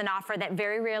actually is an offer that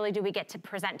very rarely do we get to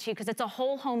present to you because it's a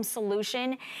whole home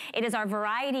solution. It is our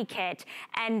variety kit.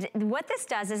 And what this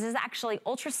does is actually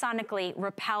ultrasonically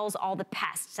repels all the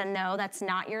pests. And no, that's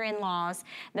not your in-laws.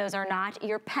 Those are not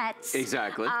your pets.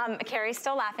 Exactly. Carrie's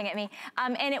still laughing at me.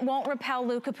 And it won't repel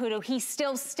Lou Caputo. He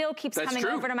still keeps coming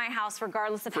over to my house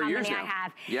regardless of how many I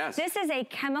have. Yes. This is a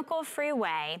chemical-free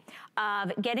way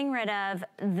of getting rid of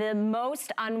the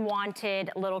most unwanted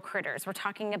little critters. We're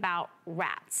talking about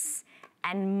rats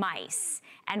and mice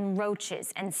and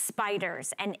roaches and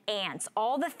spiders and ants,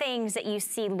 all the things that you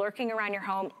see lurking around your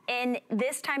home. And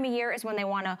this time of year is when they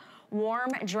want to warm,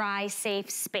 dry, safe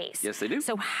space. Yes, they do.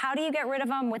 So how do you get rid of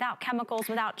them without chemicals,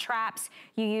 without traps?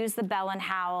 You use the Bell &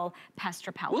 Howell pest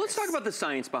repellers. Well, let's talk about the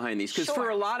science behind these, because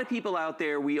for a lot of people out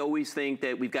there, we always think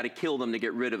that we've got to kill them to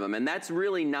get rid of them, and that's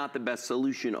really not the best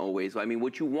solution always. I mean,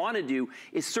 what you want to do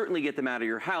is certainly get them out of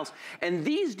your house, and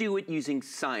these do it using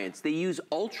science. They use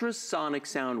ultrasonic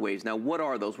sound waves. Now, what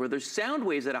are those? Where there's sound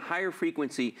waves at a higher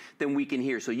frequency than we can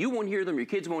hear. So you won't hear them, your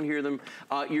kids won't hear them,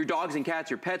 your dogs and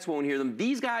cats, your pets won't hear them.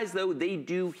 These guys, though, they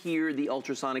do hear the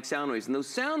ultrasonic sound waves, and those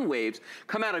sound waves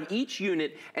come out of each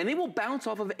unit, and they will bounce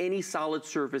off of any solid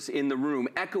surface in the room,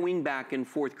 echoing back and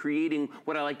forth, creating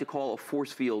what I like to call a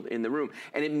force field in the room,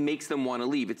 and it makes them want to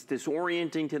leave. It's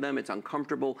disorienting to them, it's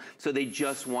uncomfortable, so they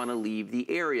just want to leave the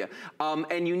area.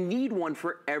 And you need one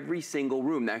for every single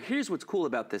room. Now, here's what's cool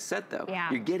about this set, though.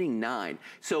 You're getting 9.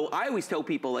 So I always tell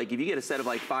people, like, if you get a set of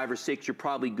like 5 or 6, you're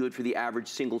probably good for the average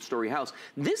single-story house.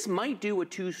 This might do a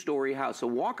 2-story house, so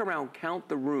walk around, count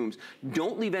the rooms,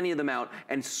 don't leave any of them out,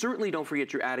 and certainly don't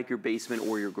forget your attic, your basement,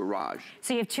 or your garage.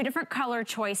 So you have 2 different color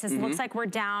choices. Looks like we're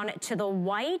down to the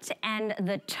white and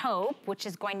the taupe, which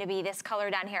is going to be this color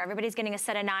down here. Everybody's getting a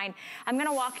set of 9. I'm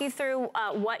gonna walk you through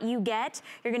what you get.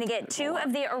 You're gonna get 2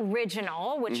 of the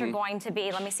original, which are going to be,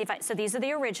 let me see if so these are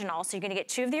the original, so you're gonna get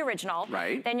 2 of the original.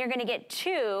 Right. Then you're gonna get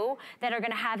 2 that are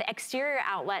gonna have exterior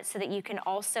outlets so that you can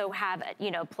also have,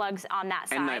 you know, plugs on that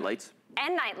side. And night lights.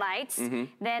 And night lights.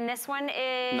 Then this one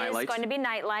is going to be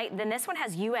night light. Then this one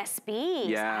has USBs.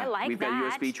 Yeah, I like we've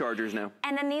got USB chargers now.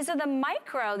 And then these are the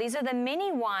micro. These are the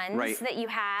mini ones that you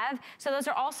have. So those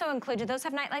are also included. Those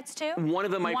have night lights too? One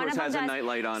of the micros has a night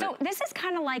light on it. So this is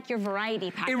kind of like your variety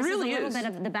pack. It really is. A little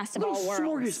bit of the best of all worlds. A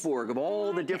smorgasbord of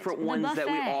all the different ones that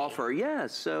we offer.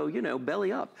 Yes, so, you know,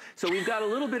 belly up. So we've got a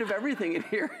little bit of everything in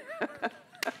here.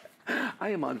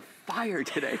 I am on fire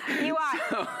today. You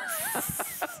are.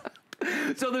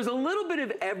 So there's a little bit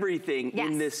of everything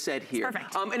in this set here.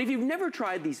 Perfect. And if you've never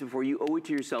tried these before, you owe it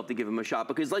to yourself to give them a shot,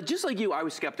 because just like you, I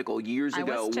was skeptical years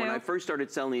ago when I first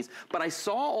started selling these, but I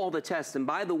saw all the tests, and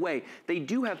by the way, they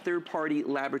do have third-party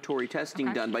laboratory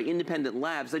testing done by independent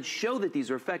labs that show that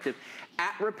these are effective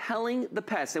at repelling the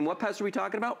pests. And what pests are we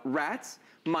talking about? Rats,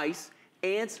 mice,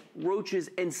 ants,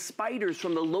 roaches, and spiders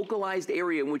from the localized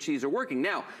area in which these are working.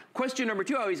 Now, question number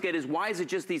 2 I always get is, why is it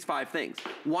just these 5 things?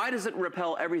 Why does it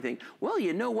repel everything? Well,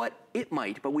 you know what? It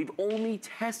might, but we've only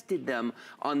tested them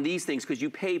on these things because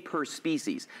you pay per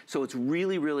species. So it's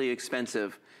really, really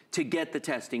expensive to get the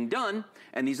testing done,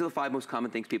 and these are the 5 most common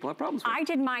things people have problems with. I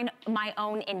did my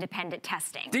own independent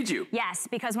testing. Did you? Yes,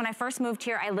 because when I first moved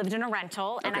here, I lived in a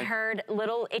rental, and I heard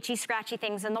little itchy, scratchy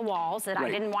things in the walls that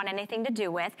I didn't want anything to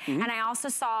do with, and I also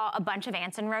saw a bunch of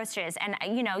ants and roaches, and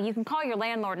you know, you can call your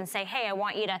landlord and say, hey, I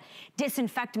want you to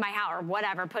disinfect my house or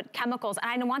whatever, put chemicals, and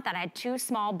I didn't want that. I had 2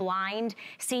 small, blind,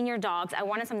 senior dogs. I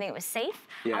wanted something that was safe.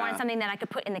 I wanted something that I could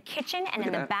put in the kitchen and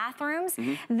in the bathrooms.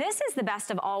 This is the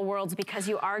best of all worlds because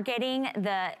you are getting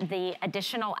the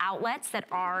additional outlets that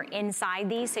are inside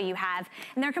these, so you have,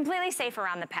 and they're completely safe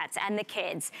around the pets and the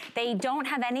kids. They don't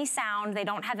have any sound, they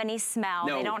don't have any smell,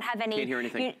 they don't have any, can't hear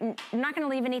anything. You're not gonna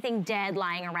leave anything dead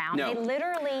lying around. They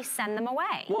literally send them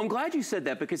away. Well, I'm glad you said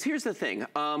that, because here's the thing.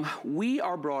 We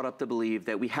are brought up to believe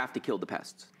that we have to kill the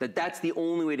pests. That's the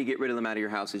only way to get rid of them out of your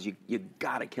house is you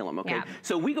gotta kill them, okay?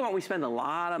 So we go out and we spend a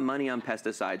lot of money on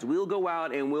pesticides. We'll go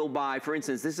out and we'll buy, for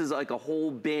instance, this is like a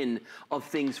whole bin of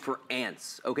things for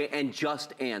ants, okay, and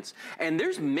just ants. And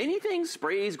there's many things,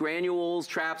 sprays, granules,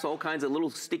 traps, all kinds of little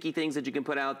sticky things that you can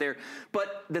put out there.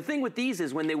 But the thing with these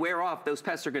is when they wear off, those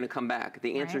pests are gonna come back.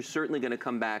 The ants are certainly gonna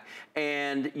come back,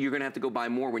 and you're gonna have to go buy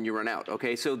more when you run out,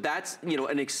 okay? So that's, you know,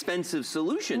 an expensive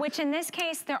solution. Which in this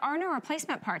case, there are no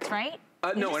replacement parts, right?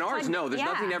 No, in ours, no. There's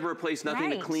nothing to ever replace,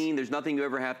 nothing to clean. There's nothing you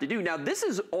ever have to do. Now, this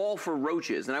is all for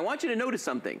roaches, and I want you to notice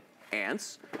something.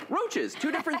 Ants, roaches,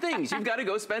 2 different things. You've got to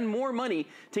go spend more money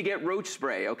to get roach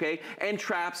spray, okay? And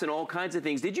traps and all kinds of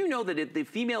things. Did you know that if the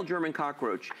female German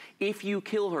cockroach, if you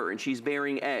kill her and she's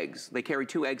bearing eggs, they carry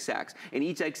 2 egg sacs, and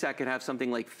each egg sac could have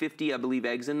something like 50, I believe,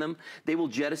 eggs in them, they will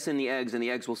jettison the eggs and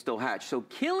the eggs will still hatch. So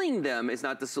killing them is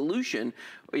not the solution.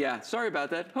 Yeah, sorry about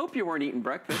that. Hope you weren't eating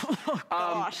breakfast. Oh,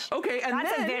 gosh. Okay, and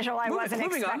that's then, a visual I wasn't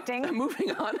expecting.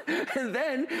 Moving on. And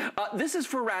then, this is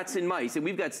for rats and mice, and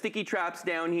we've got sticky traps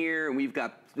down here, and we've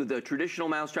got the traditional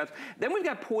mouse traps. Then we've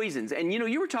got poisons. And you know,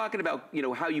 you were talking about, you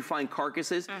know, how you find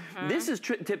carcasses. This is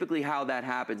typically how that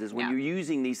happens, is when you're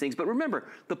using these things. But remember,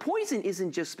 the poison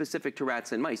isn't just specific to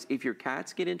rats and mice. If your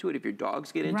cats get into it, if your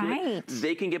dogs get into it,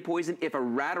 they can get poisoned. If a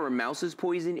rat or a mouse is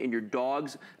poisoned and your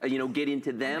dogs, you know, get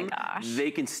into them,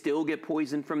 they can still get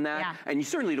poisoned from that. And you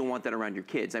certainly don't want that around your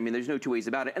kids. I mean, there's no 2 ways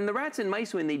about it. And the rats and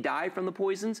mice, when they die from the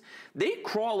poisons, they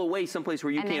crawl away someplace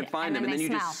where you can't find them, and then you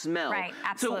just smell. Right,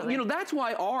 absolutely. So, you know, that's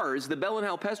why ours, the Bell &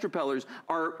 Howell pest repellers,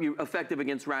 are effective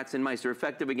against rats and mice. They're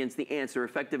effective against the ants. They're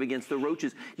effective against the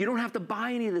roaches. You don't have to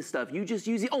buy any of this stuff. You just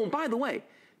use it. Oh, and by the way,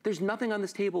 there's nothing on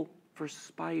this table for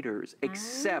spiders,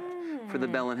 except for the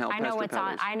Bell & Howell pest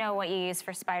repellers. I know what you use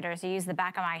for spiders. You use the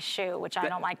back of my shoe, which I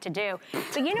don't like to do.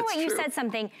 But you know what, you said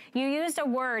something. You used a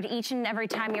word each and every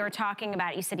time you were talking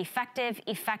about it. You said effective,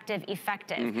 effective,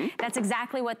 effective. That's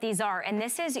exactly what these are. And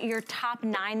this is your top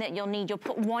 9 that you'll need. You'll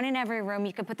put 1 in every room.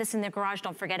 You can put this in the garage.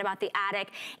 Don't forget about the attic,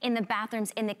 in the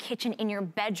bathrooms, in the kitchen, in your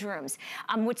bedrooms.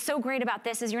 What's so great about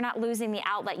this is you're not losing the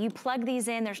outlet. You plug these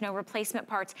in. There's no replacement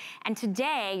parts. And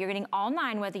today, you're getting all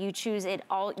 9, whether you choose it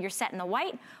all, your set in the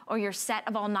white or your set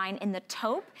of all 9 in the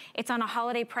taupe. It's on a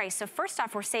holiday price. So first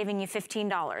off, we're saving you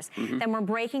 $15. Then we're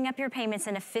breaking up your payments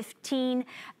into $15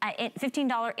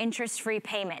 interest-free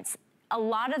payments. A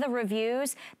lot of the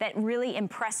reviews that really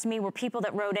impressed me were people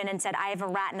that wrote in and said, I have a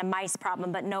rat and a mice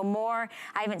problem, but no more.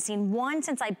 I haven't seen one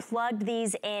since I plugged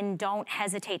these in. Don't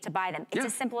hesitate to buy them. It's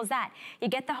as simple as that. You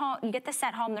get the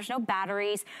set home. There's no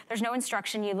batteries. There's no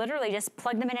instruction. You literally just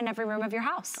plug them in every room of your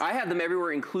house. I have them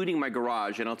everywhere, including my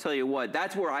garage. And I'll tell you what,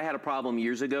 that's where I had a problem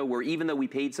years ago, where even though we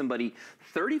paid somebody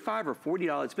 $35 or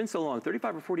 $40, it's been so long,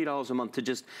 $35 or $40 a month to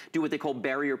just do what they call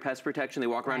barrier pest protection. They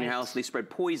walk around your house and they spread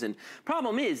poison.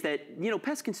 Problem is that, you know,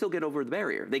 pests can still get over the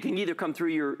barrier. They can either come through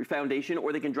your foundation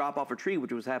or they can drop off a tree,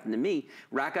 which was happening to me.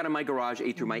 Rack out of my garage,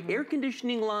 ate through my air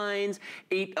conditioning lines,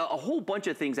 ate a whole bunch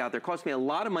of things out there. Cost me a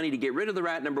lot of money to get rid of the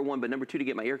rat, number 1, but number 2, to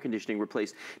get my air conditioning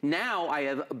replaced. Now I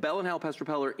have a Bell & Howell pest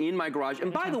repeller in my garage.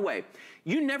 And by the way,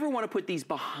 you never want to put these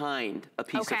behind a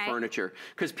piece of furniture,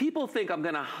 because people think I'm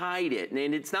going to hide it,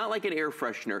 and it's not like an air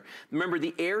freshener. Remember,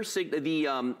 the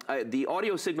the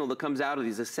audio signal that comes out of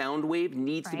these, the sound wave,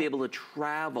 needs to be able to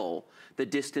travel the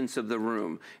distance of the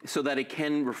room so that it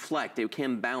can reflect, it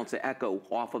can bounce, echo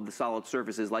off of the solid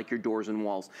surfaces like your doors and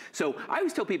walls. So I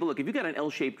always tell people, look, if you've got an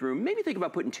L-shaped room, maybe think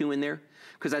about putting 2 in there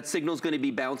because that signal's going to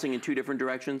be bouncing in 2 different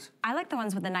directions. I like the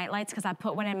ones with the night lights because I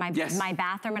put one in my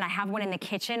bathroom and I have one in the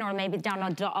kitchen or maybe down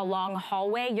a long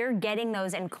hallway. You're getting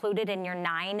those included in your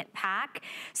 9-pack.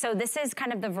 So this is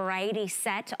kind of the variety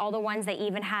set. All the ones they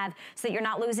even have so that you're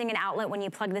not losing an outlet when you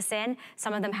plug this in.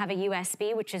 Some of them have a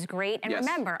USB, which is great. And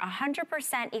remember,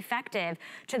 100% effective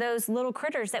to those little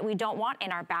critters that we don't want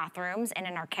in our bathrooms and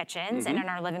in our kitchens and in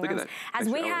our living rooms. As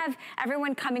we have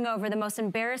everyone coming over, the most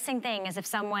embarrassing thing is if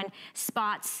someone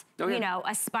spots, you know,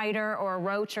 a spider or a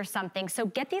roach or something. So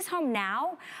get these home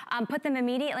now, put them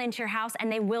immediately into your house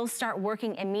and they will start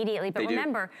working immediately. But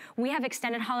remember, we have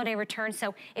extended holiday returns.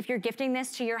 So if you're gifting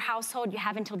this to your household, you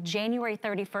have until January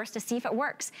 31st to see if it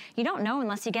works. You don't know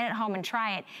unless you get it home and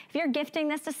try it. If you're gifting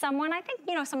this to someone, I think,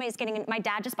 you know, somebody's getting, my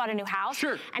dad just bought a new house.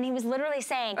 And he was literally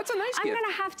saying, that's a nice I'm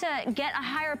gonna have to get a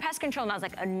higher pest control. And I was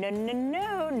like,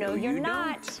 no, you're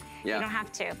not. You don't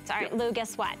have to. So, all right, Lou,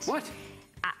 guess what? What?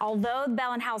 Although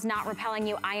Bell and Hal's not repelling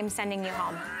you, I am sending you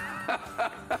home.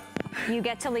 You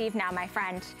get to leave now, my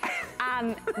friend.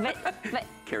 But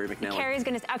Carrie McNally. Carrie's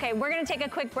gonna, okay, we're gonna take a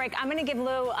quick break. I'm gonna give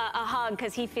Lou a hug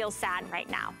because he feels sad right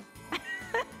now.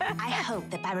 I hope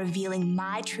that by revealing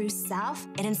my true self,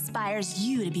 it inspires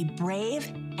you to be brave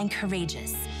and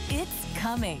courageous. It's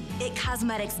coming. IT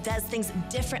Cosmetics does things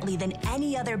differently than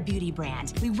any other beauty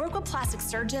brand. We work with plastic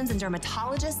surgeons and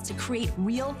dermatologists to create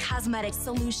real cosmetic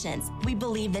solutions. We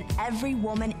believe that every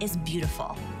woman is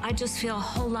beautiful. I just feel a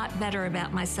whole lot better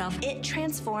about myself. It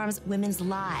transforms women's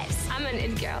lives. I'm an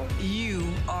it girl. You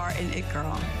are an it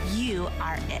girl. You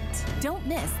are it. Don't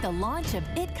miss the launch of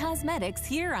IT Cosmetics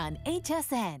here on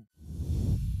HSN.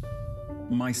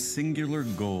 My singular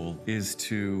goal is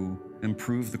to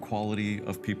improve the quality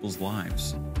of people's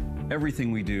lives.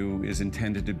 Everything we do is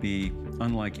intended to be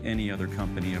unlike any other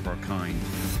company of our kind.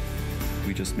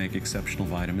 We just make exceptional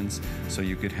vitamins so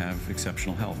you could have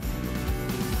exceptional health.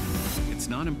 It's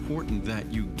not important that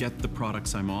you get the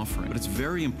products I'm offering, but it's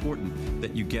very important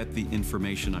that you get the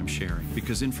information I'm sharing,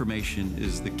 because information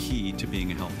is the key to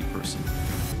being a healthy person.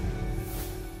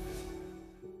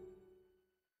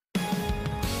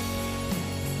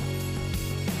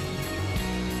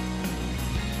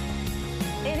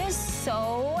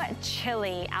 So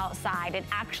chilly outside. It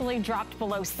actually dropped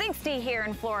below 60 here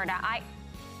in Florida.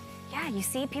 Yeah, you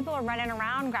see people are running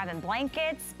around grabbing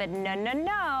blankets, but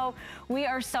no. We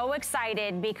are so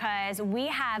excited because we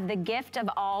have the gift of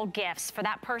all gifts for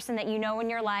that person that you know in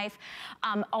your life,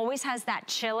 always has that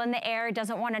chill in the air,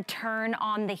 doesn't want to turn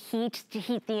on the heat to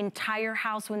heat the entire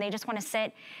house when they just want to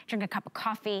sit, drink a cup of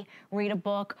coffee, read a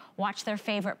book, watch their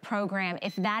favorite program.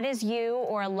 If that is you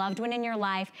or a loved one in your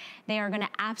life, they are going to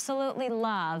absolutely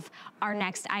love our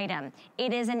next item.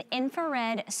 It is an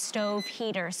infrared stove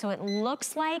heater, so it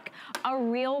looks like a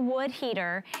real wood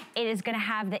heater. It is gonna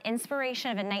have the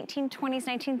inspiration of a 1920s,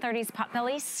 1930s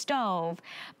potbelly stove,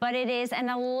 but it is an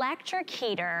electric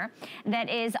heater that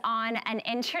is on an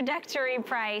introductory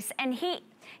price. And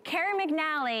Carrie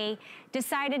McNally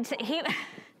decided to,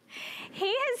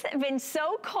 he has been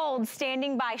so cold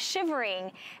standing by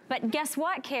shivering, but guess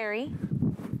what, Carrie?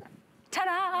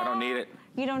 Ta-da! I don't need it.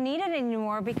 You don't need it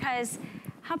anymore because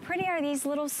how pretty are these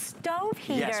little stove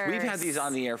heaters? Yes, we've had these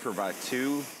on the air for about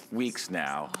 2 weeks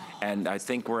now, and I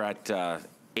think we're at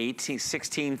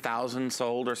 16,000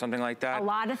 sold or something like that. A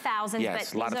lot of thousands,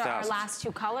 yes, but these are our last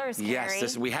 2 colors, Carrie.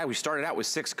 Yes, we started out with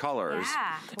 6 colors.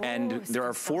 Yeah. And Ooh, there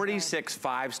are 46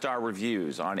 5-star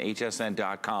reviews on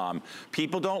hsn.com.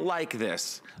 People don't like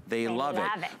this. They love it.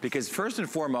 Because first and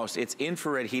foremost, it's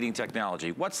infrared heating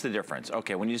technology. What's the difference?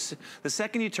 Okay, the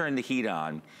second you turn the heat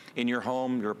on in your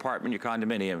home, your apartment, your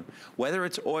condominium, whether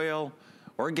it's oil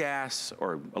or gas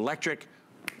or electric,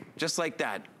 just like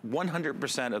that,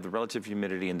 100% of the relative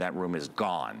humidity in that room is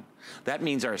gone. That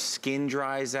means our skin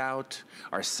dries out,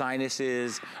 our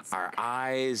sinuses, our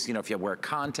eyes, you know, if you wear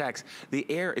contacts, the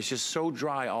air is just so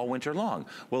dry all winter long.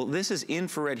 Well, this is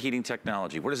infrared heating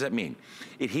technology. What does that mean?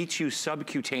 It heats you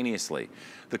subcutaneously.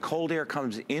 The cold air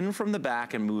comes in from the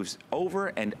back and moves over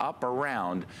and up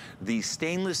around the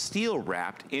stainless steel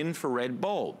wrapped infrared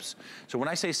bulbs. So when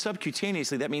I say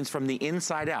subcutaneously, that means from the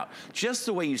inside out. Just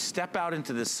the way you step out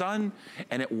into the sun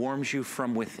and it warms you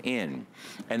from within.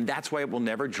 And that's why it will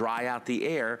never dry out the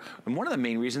air. And one of the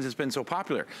main reasons it's been so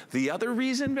popular. The other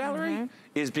reason, Valerie,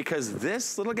 is because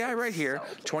this little guy right here,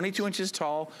 22 inches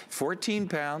tall, 14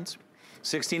 pounds,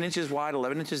 16 inches wide,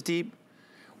 11 inches deep,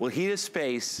 will heat a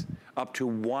space up to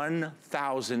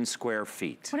 1,000 square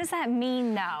feet. What does that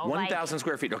mean, though? 1,000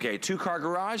 square feet. Okay, 2-car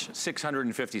garage,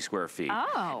 650 square feet.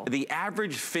 Oh. The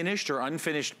average finished or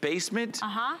unfinished basement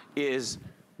is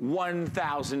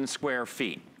 1,000 square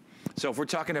feet. So if we're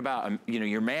talking about, you know,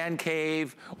 your man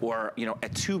cave or, you know, a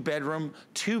 2-bedroom,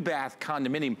 2-bath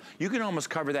condominium, you can almost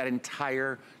cover that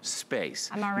entire space.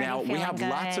 I'm already now, we have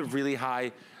lots of really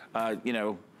high, you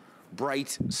know,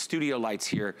 bright studio lights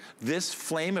here. This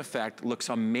flame effect looks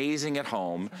amazing at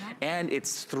home, and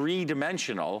it's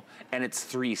 3-dimensional, and it's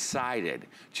 3-sided,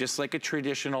 just like a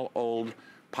traditional old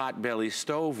potbelly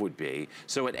stove would be.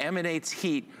 So it emanates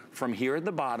heat from here at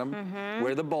the bottom,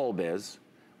 where the bulb is,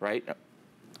 right?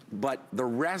 But the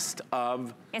rest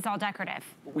of... It's all decorative.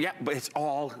 Yeah, but it's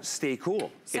all stay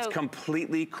cool. So, it's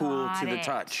completely cool to the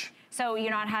touch. So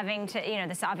you're not having to, you know,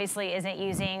 this obviously isn't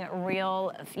using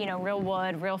real, you know, real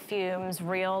wood, real fumes,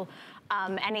 real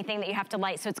anything that you have to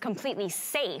light. So it's completely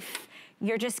safe.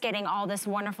 You're just getting all this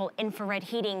wonderful infrared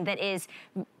heating that is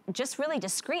just really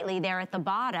discreetly there at the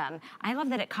bottom. I love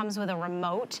that it comes with a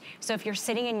remote. So if you're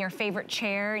sitting in your favorite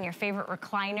chair, in your favorite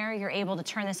recliner, you're able to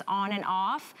turn this on and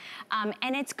off.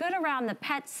 And it's good around the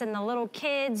pets and the little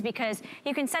kids because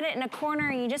you can set it in a corner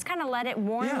and you just kind of let it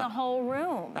warm the whole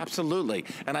room. Absolutely.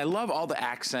 And I love all the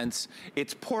accents.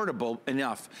 It's portable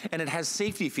enough, and it has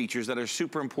safety features that are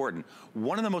super important.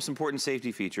 One of the most important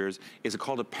safety features is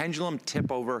called a pendulum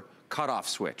tip-over cutoff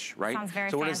switch, right? Sounds very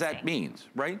so what fancy. does that mean,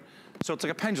 right? So it's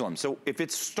like a pendulum. So if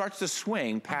it starts to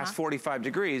swing past 45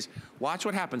 degrees, watch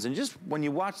what happens. And just when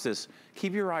you watch this,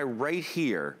 keep your eye right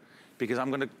here because I'm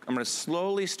gonna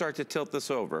slowly start to tilt this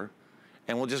over,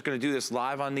 and we're just gonna do this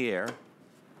live on the air.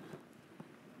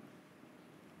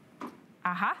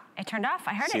 It turned off.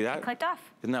 I heard See it. that? It clicked off.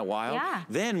 Isn't that wild? Yeah.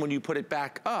 Then when you put it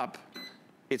back up,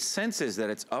 it senses that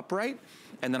it's upright,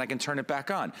 and then I can turn it back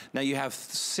on. Now you have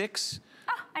 6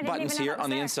 buttons here on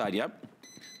the inside. Yep.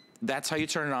 That's how you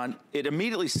turn it on. It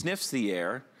immediately sniffs the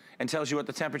air and tells you what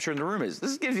the temperature in the room is.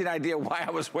 This gives you an idea why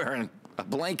I was wearing a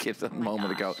blanket a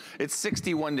moment ago. It's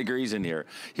 61 degrees in here.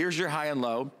 Here's your high and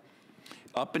low.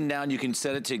 Up and down, you can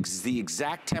set it to the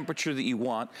exact temperature that you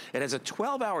want. It has a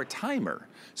 12-hour timer.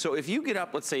 So if you get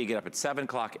up, let's say you get up at 7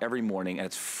 o'clock every morning and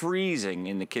it's freezing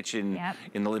in the kitchen,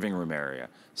 in the living room area,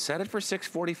 set it for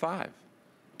 6:45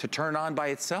 to turn on by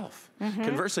itself.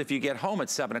 Conversely, if you get home at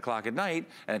 7 o'clock at night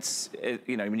and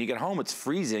you know, when you get home, it's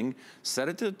freezing, set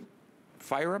it to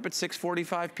fire up at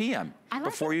 6:45 p.m.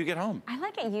 before you get home. I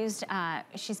like it used,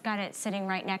 she's got it sitting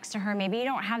right next to her. Maybe you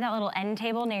don't have that little end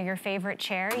table near your favorite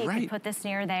chair. You can put this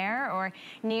near there or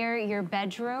near your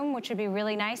bedroom, which would be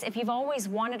really nice. If you've always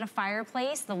wanted a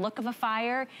fireplace, the look of a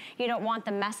fire, you don't want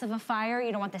the mess of a fire,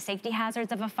 you don't want the safety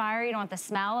hazards of a fire, you don't want the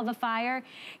smell of a fire,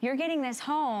 you're getting this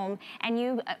home and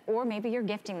you, or maybe you're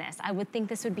gifting this. I would think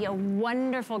this would be a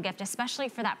wonderful gift, especially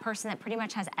for that person that pretty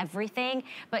much has everything,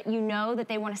 but you know that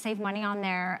they want to save money on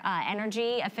their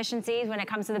energy efficiencies when it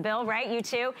comes to the bill, right? You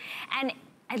too. And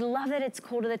I love that it's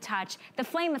cool to the touch. The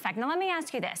flame effect. Now let me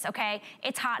ask you this, okay?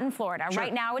 It's hot in Florida.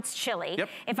 Right now it's chilly.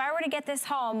 If I were to get this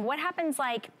home, what happens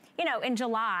like, you know, in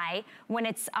July when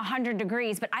it's 100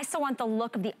 degrees, but I still want the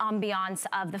look of the ambiance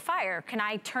of the fire. Can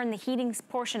I turn the heating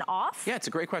portion off? Yeah, it's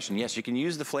a great question. Yes, you can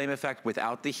use the flame effect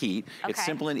without the heat. It's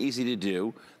simple and easy to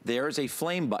do. There's a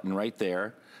flame button right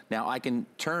there. Now I can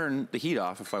turn the heat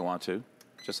off if I want to,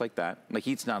 just like that. The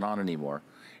heat's not on anymore.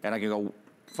 And I can go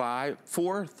 5,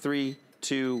 4, 3,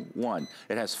 2, 1.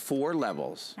 It has 4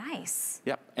 levels. Nice.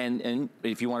 Yep, and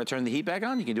if you want to turn the heat back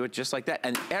on, you can do it just like that.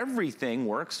 And everything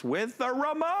works with the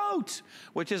remote,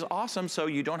 which is awesome, so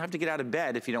you don't have to get out of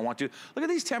bed if you don't want to. Look at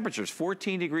these temperatures,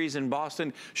 14 degrees in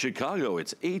Boston. Chicago,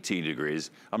 it's 18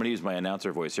 degrees. I'm gonna use my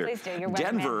announcer voice here. Please do, your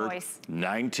Denver, weatherman voice.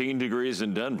 19 degrees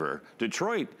in Denver.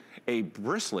 Detroit, a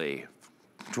bristly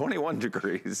 21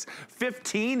 degrees,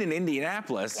 15 in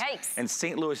Indianapolis. Yikes. And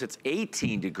St. Louis, it's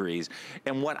 18 degrees.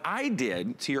 And what I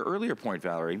did, to your earlier point,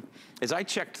 Valerie, is I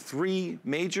checked 3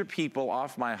 major people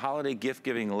off my holiday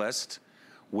gift-giving list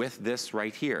with this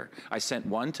right here. I sent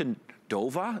one to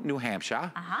Dover, New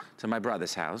Hampshire, to my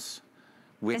brother's house.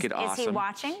 Wicked awesome. Is he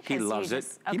watching? He loves it.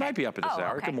 He might be up at this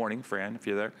hour. Okay. Good morning, Fran, if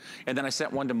you're there. And then I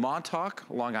sent one to Montauk,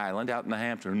 Long Island, out in the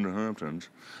Hamptons,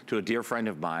 to a dear friend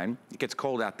of mine. It gets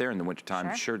cold out there in the wintertime,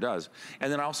 it sure does.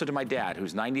 And then also to my dad,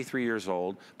 who's 93 years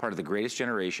old, part of the greatest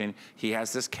generation. He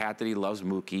has this cat that he loves,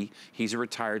 Mookie. He's a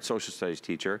retired social studies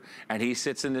teacher, and he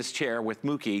sits in this chair with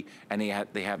Mookie, and they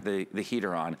have the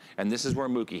heater on, and this is where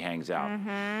Mookie hangs out.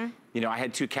 You know, I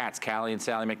had 2 cats, Callie and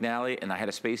Sally McNally, and I had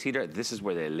a space heater. This is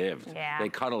where they lived. Yeah. They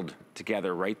cuddled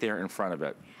together right there in front of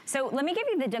it. So let me give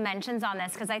you the dimensions on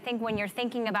this, because I think when you're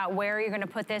thinking about where you're gonna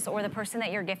put this or the person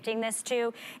that you're gifting this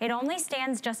to, it only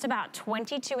stands just about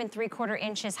 22 3/4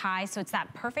 inches high. So it's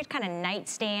that perfect kind of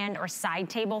nightstand or side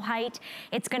table height.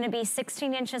 It's gonna be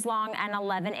 16 inches long and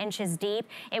 11 inches deep.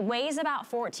 It weighs about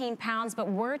 14 pounds, but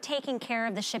we're taking care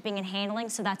of the shipping and handling.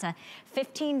 So that's a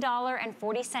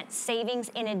 $15.40 savings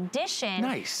in addition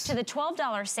to the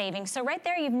 $12 savings. So right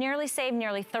there, you've nearly saved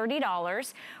nearly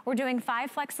 $30. We're doing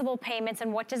 5 flexible payments,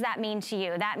 and what does that mean to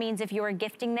you? That means if you are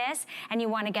gifting this and you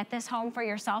want to get this home for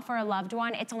yourself or a loved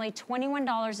one, it's only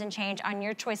 $21 and change on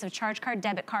your choice of charge card,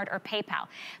 debit card, or PayPal.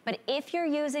 But if you're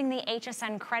using the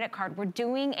HSN credit card, we're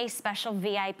doing a special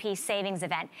VIP savings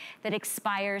event that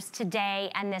expires today,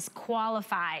 and this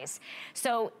qualifies.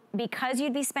 So because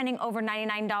you'd be spending over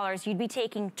 $99, you'd be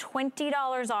taking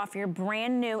 $20 off your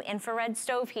brand new infrared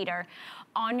stove heater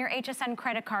on your HSN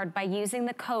credit card by using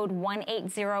the code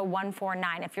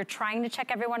 180149. If you're trying to check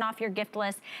everyone off your gift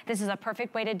list, this is a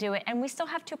perfect way to do it. And we still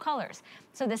have 2 colors.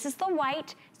 So this is the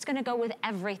white. It's gonna go with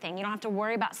everything. You don't have to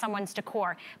worry about someone's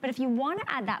decor. But if you wanna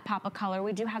add that pop of color,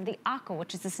 we do have the aqua,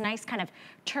 which is this nice kind of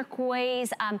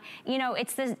turquoise. You know,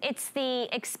 it's the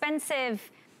expensive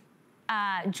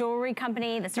jewelry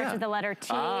company that starts with the letter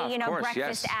T, you know, course,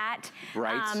 breakfast at.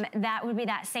 Right. That would be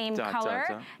that same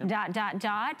color,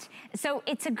 dot. So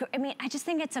it's I mean, I just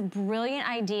think it's a brilliant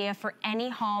idea for any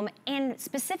home. And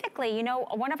specifically, you know,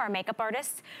 one of our makeup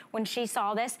artists, when she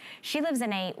saw this, she lives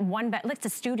in a 1-bed, it's a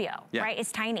studio, right?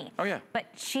 It's tiny. Oh, yeah. But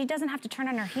she doesn't have to turn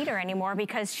on her heater anymore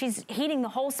because she's heating the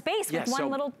whole space with one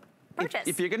little purchase.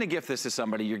 If you're gonna gift this to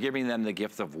somebody, you're giving them the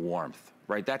gift of warmth.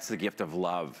 Right, that's the gift of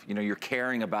love. You know, you're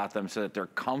caring about them so that they're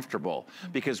comfortable.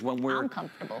 Because when we're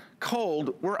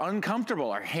cold, we're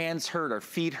uncomfortable. Our hands hurt, our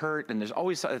feet hurt, and there's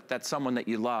always that someone that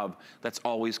you love that's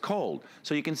always cold.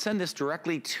 So you can send this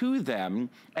directly to them,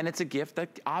 and it's a gift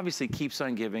that obviously keeps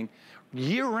on giving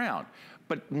year round.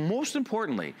 But most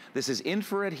importantly, this is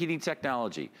infrared heating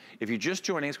technology. If you're just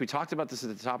joining us, we talked about this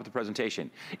at the top of the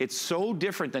presentation. It's so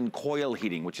different than coil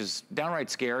heating, which is downright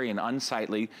scary and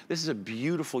unsightly. This is a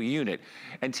beautiful unit.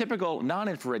 And typical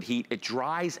non-infrared heat, it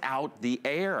dries out the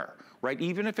air, right?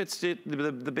 Even if it's the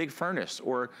big furnace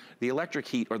or the electric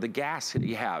heat or the gas that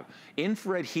you have.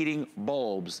 Infrared heating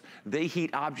bulbs, they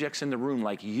heat objects in the room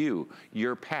like you,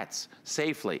 your pets,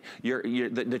 safely,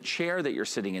 the chair that you're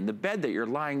sitting in, the bed that you're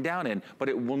lying down in, but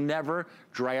it will never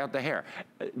dry out the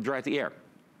air.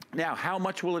 Now, how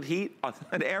much will it heat?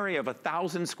 An area of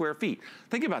 1,000 square feet.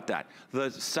 Think about that. The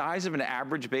size of an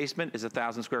average basement is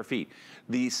 1,000 square feet.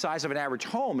 The size of an average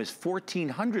home is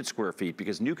 1,400 square feet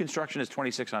because new construction is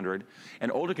 2,600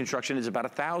 and older construction is about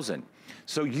 1,000.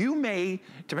 So you may,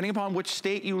 depending upon which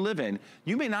state you live in,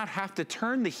 you may not have to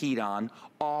turn the heat on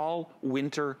all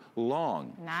winter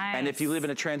long. Nice. And if you live in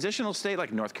a transitional state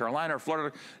like North Carolina or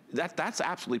Florida, that's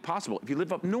absolutely possible. If you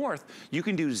live up north, you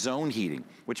can do zone heating,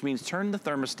 which means turn the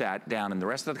thermostat down in the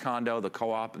rest of the condo, the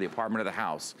co-op, the apartment, or the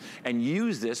house, and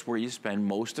use this where you spend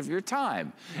most of your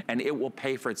time. And it will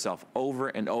pay for itself over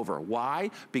and over. Why?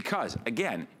 Because,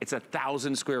 again, it's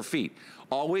 1,000 square feet.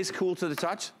 Always cool to the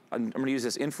touch. I'm gonna use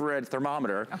this infrared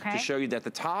thermometer to show you that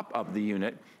the top of the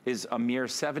unit is a mere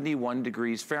 71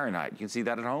 degrees Fahrenheit. You can see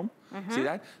that at home? See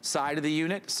that? Side of the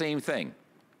unit, same thing.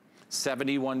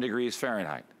 71 degrees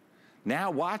Fahrenheit.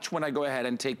 Now watch when I go ahead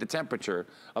and take the temperature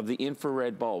of the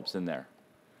infrared bulbs in there.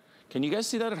 Can you guys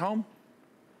see that at home?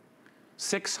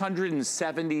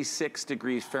 676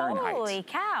 degrees Fahrenheit. Holy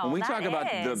cow, when we talk about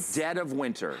the dead of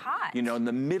winter, you know, in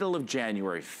the middle of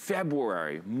January,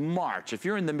 February, March, if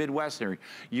you're in the Midwest or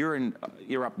you're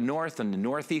up north in the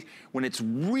Northeast, when it's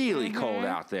really cold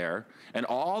out there, and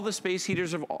all the space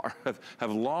heaters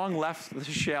have long left the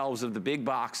shelves of the big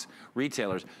box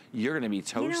retailers, you're gonna be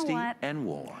toasty and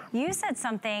warm. You said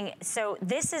something, so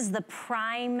this is the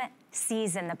prime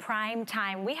season, the prime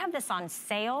time. We have this on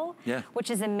sale, which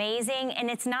is amazing, and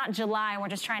it's not July and we're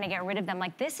just trying to get rid of them.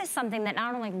 Like, this is something that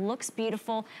not only looks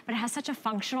beautiful, but it has such a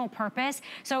functional purpose.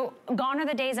 So gone are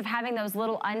the days of having those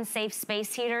little unsafe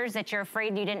space heaters that you're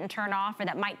afraid you didn't turn off or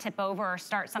that might tip over or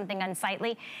start something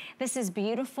unsightly. This is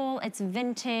beautiful, it's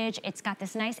vintage, it's got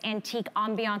this nice antique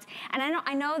ambiance. And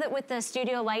I know that with the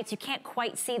studio lights, you can't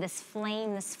quite see this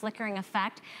flame, this flickering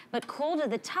effect, but cool to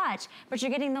the touch, but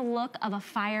you're getting the look of a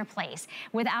fireplace place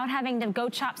without having to go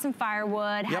chop some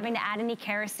firewood, having to add any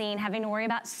kerosene, having to worry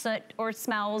about soot or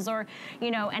smells or,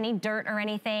 you know, any dirt or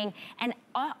anything. And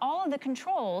all of the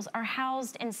controls are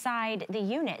housed inside the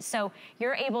unit. So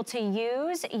you're able to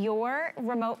use your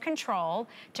remote control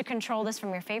to control this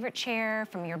from your favorite chair,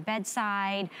 from your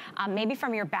bedside, maybe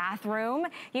from your bathroom.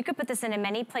 You could put this into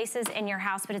many places in your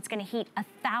house, but it's gonna heat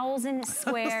 1,000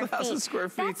 square feet. 1,000 square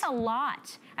feet. That's a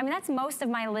lot. I mean, that's most of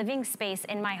my living space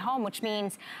in my home, which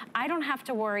means I don't have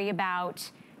to worry about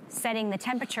setting the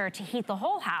temperature to heat the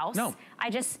whole house. No. I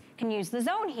just can use the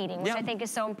zone heating, which I think is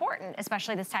so important,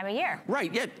 especially this time of year.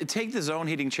 Right, yeah, take the zone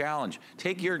heating challenge.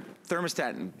 Take your thermostat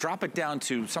and drop it down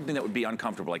to something that would be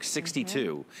uncomfortable, like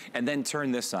 62, and then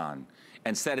turn this on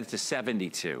and set it to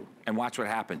 72. And watch what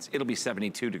happens. It'll be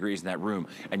 72 degrees in that room,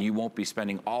 and you won't be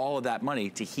spending all of that money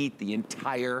to heat the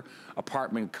entire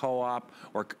apartment, co-op,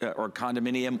 or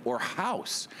condominium, or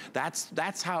house.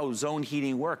 That's how zone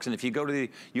heating works. And if you go to the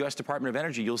U.S. Department of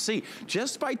Energy, you'll see,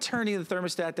 just by turning the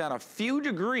thermostat down a few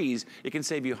degrees, it can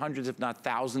save you hundreds, if not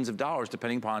thousands of dollars,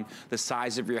 depending upon the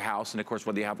size of your house, and of course,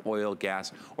 whether you have oil,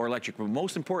 gas, or electric. But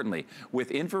most importantly, with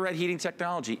infrared heating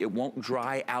technology, it won't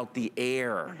dry out the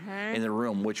air in the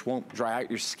room, which won't dry out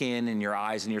your skin and your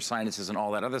eyes and your sinuses and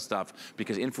all that other stuff,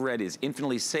 because infrared is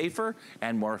infinitely safer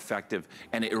and more effective,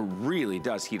 and it really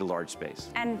does heat a large space.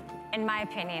 And in my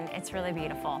opinion, it's really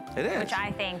beautiful. It is. Which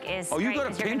I think is great, you go to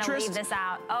Pinterest, you're gonna leave this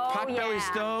out. Oh, Potbelly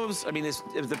stoves, I mean,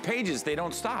 the pages, they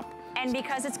don't stop. And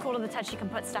because it's cool to the touch, you can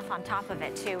put stuff on top of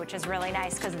it too, which is really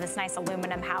nice because of this nice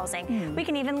aluminum housing. We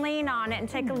can even lean on it and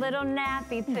take a little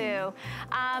nappy poo.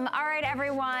 All right,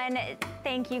 everyone.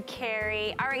 Thank you,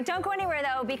 Carrie. All right, don't go anywhere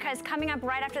though, because coming up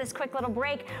right after this quick little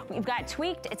break, we've got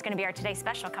Tweaked. It's gonna be our Today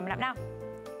Special coming up now.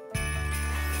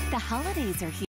 The holidays are here.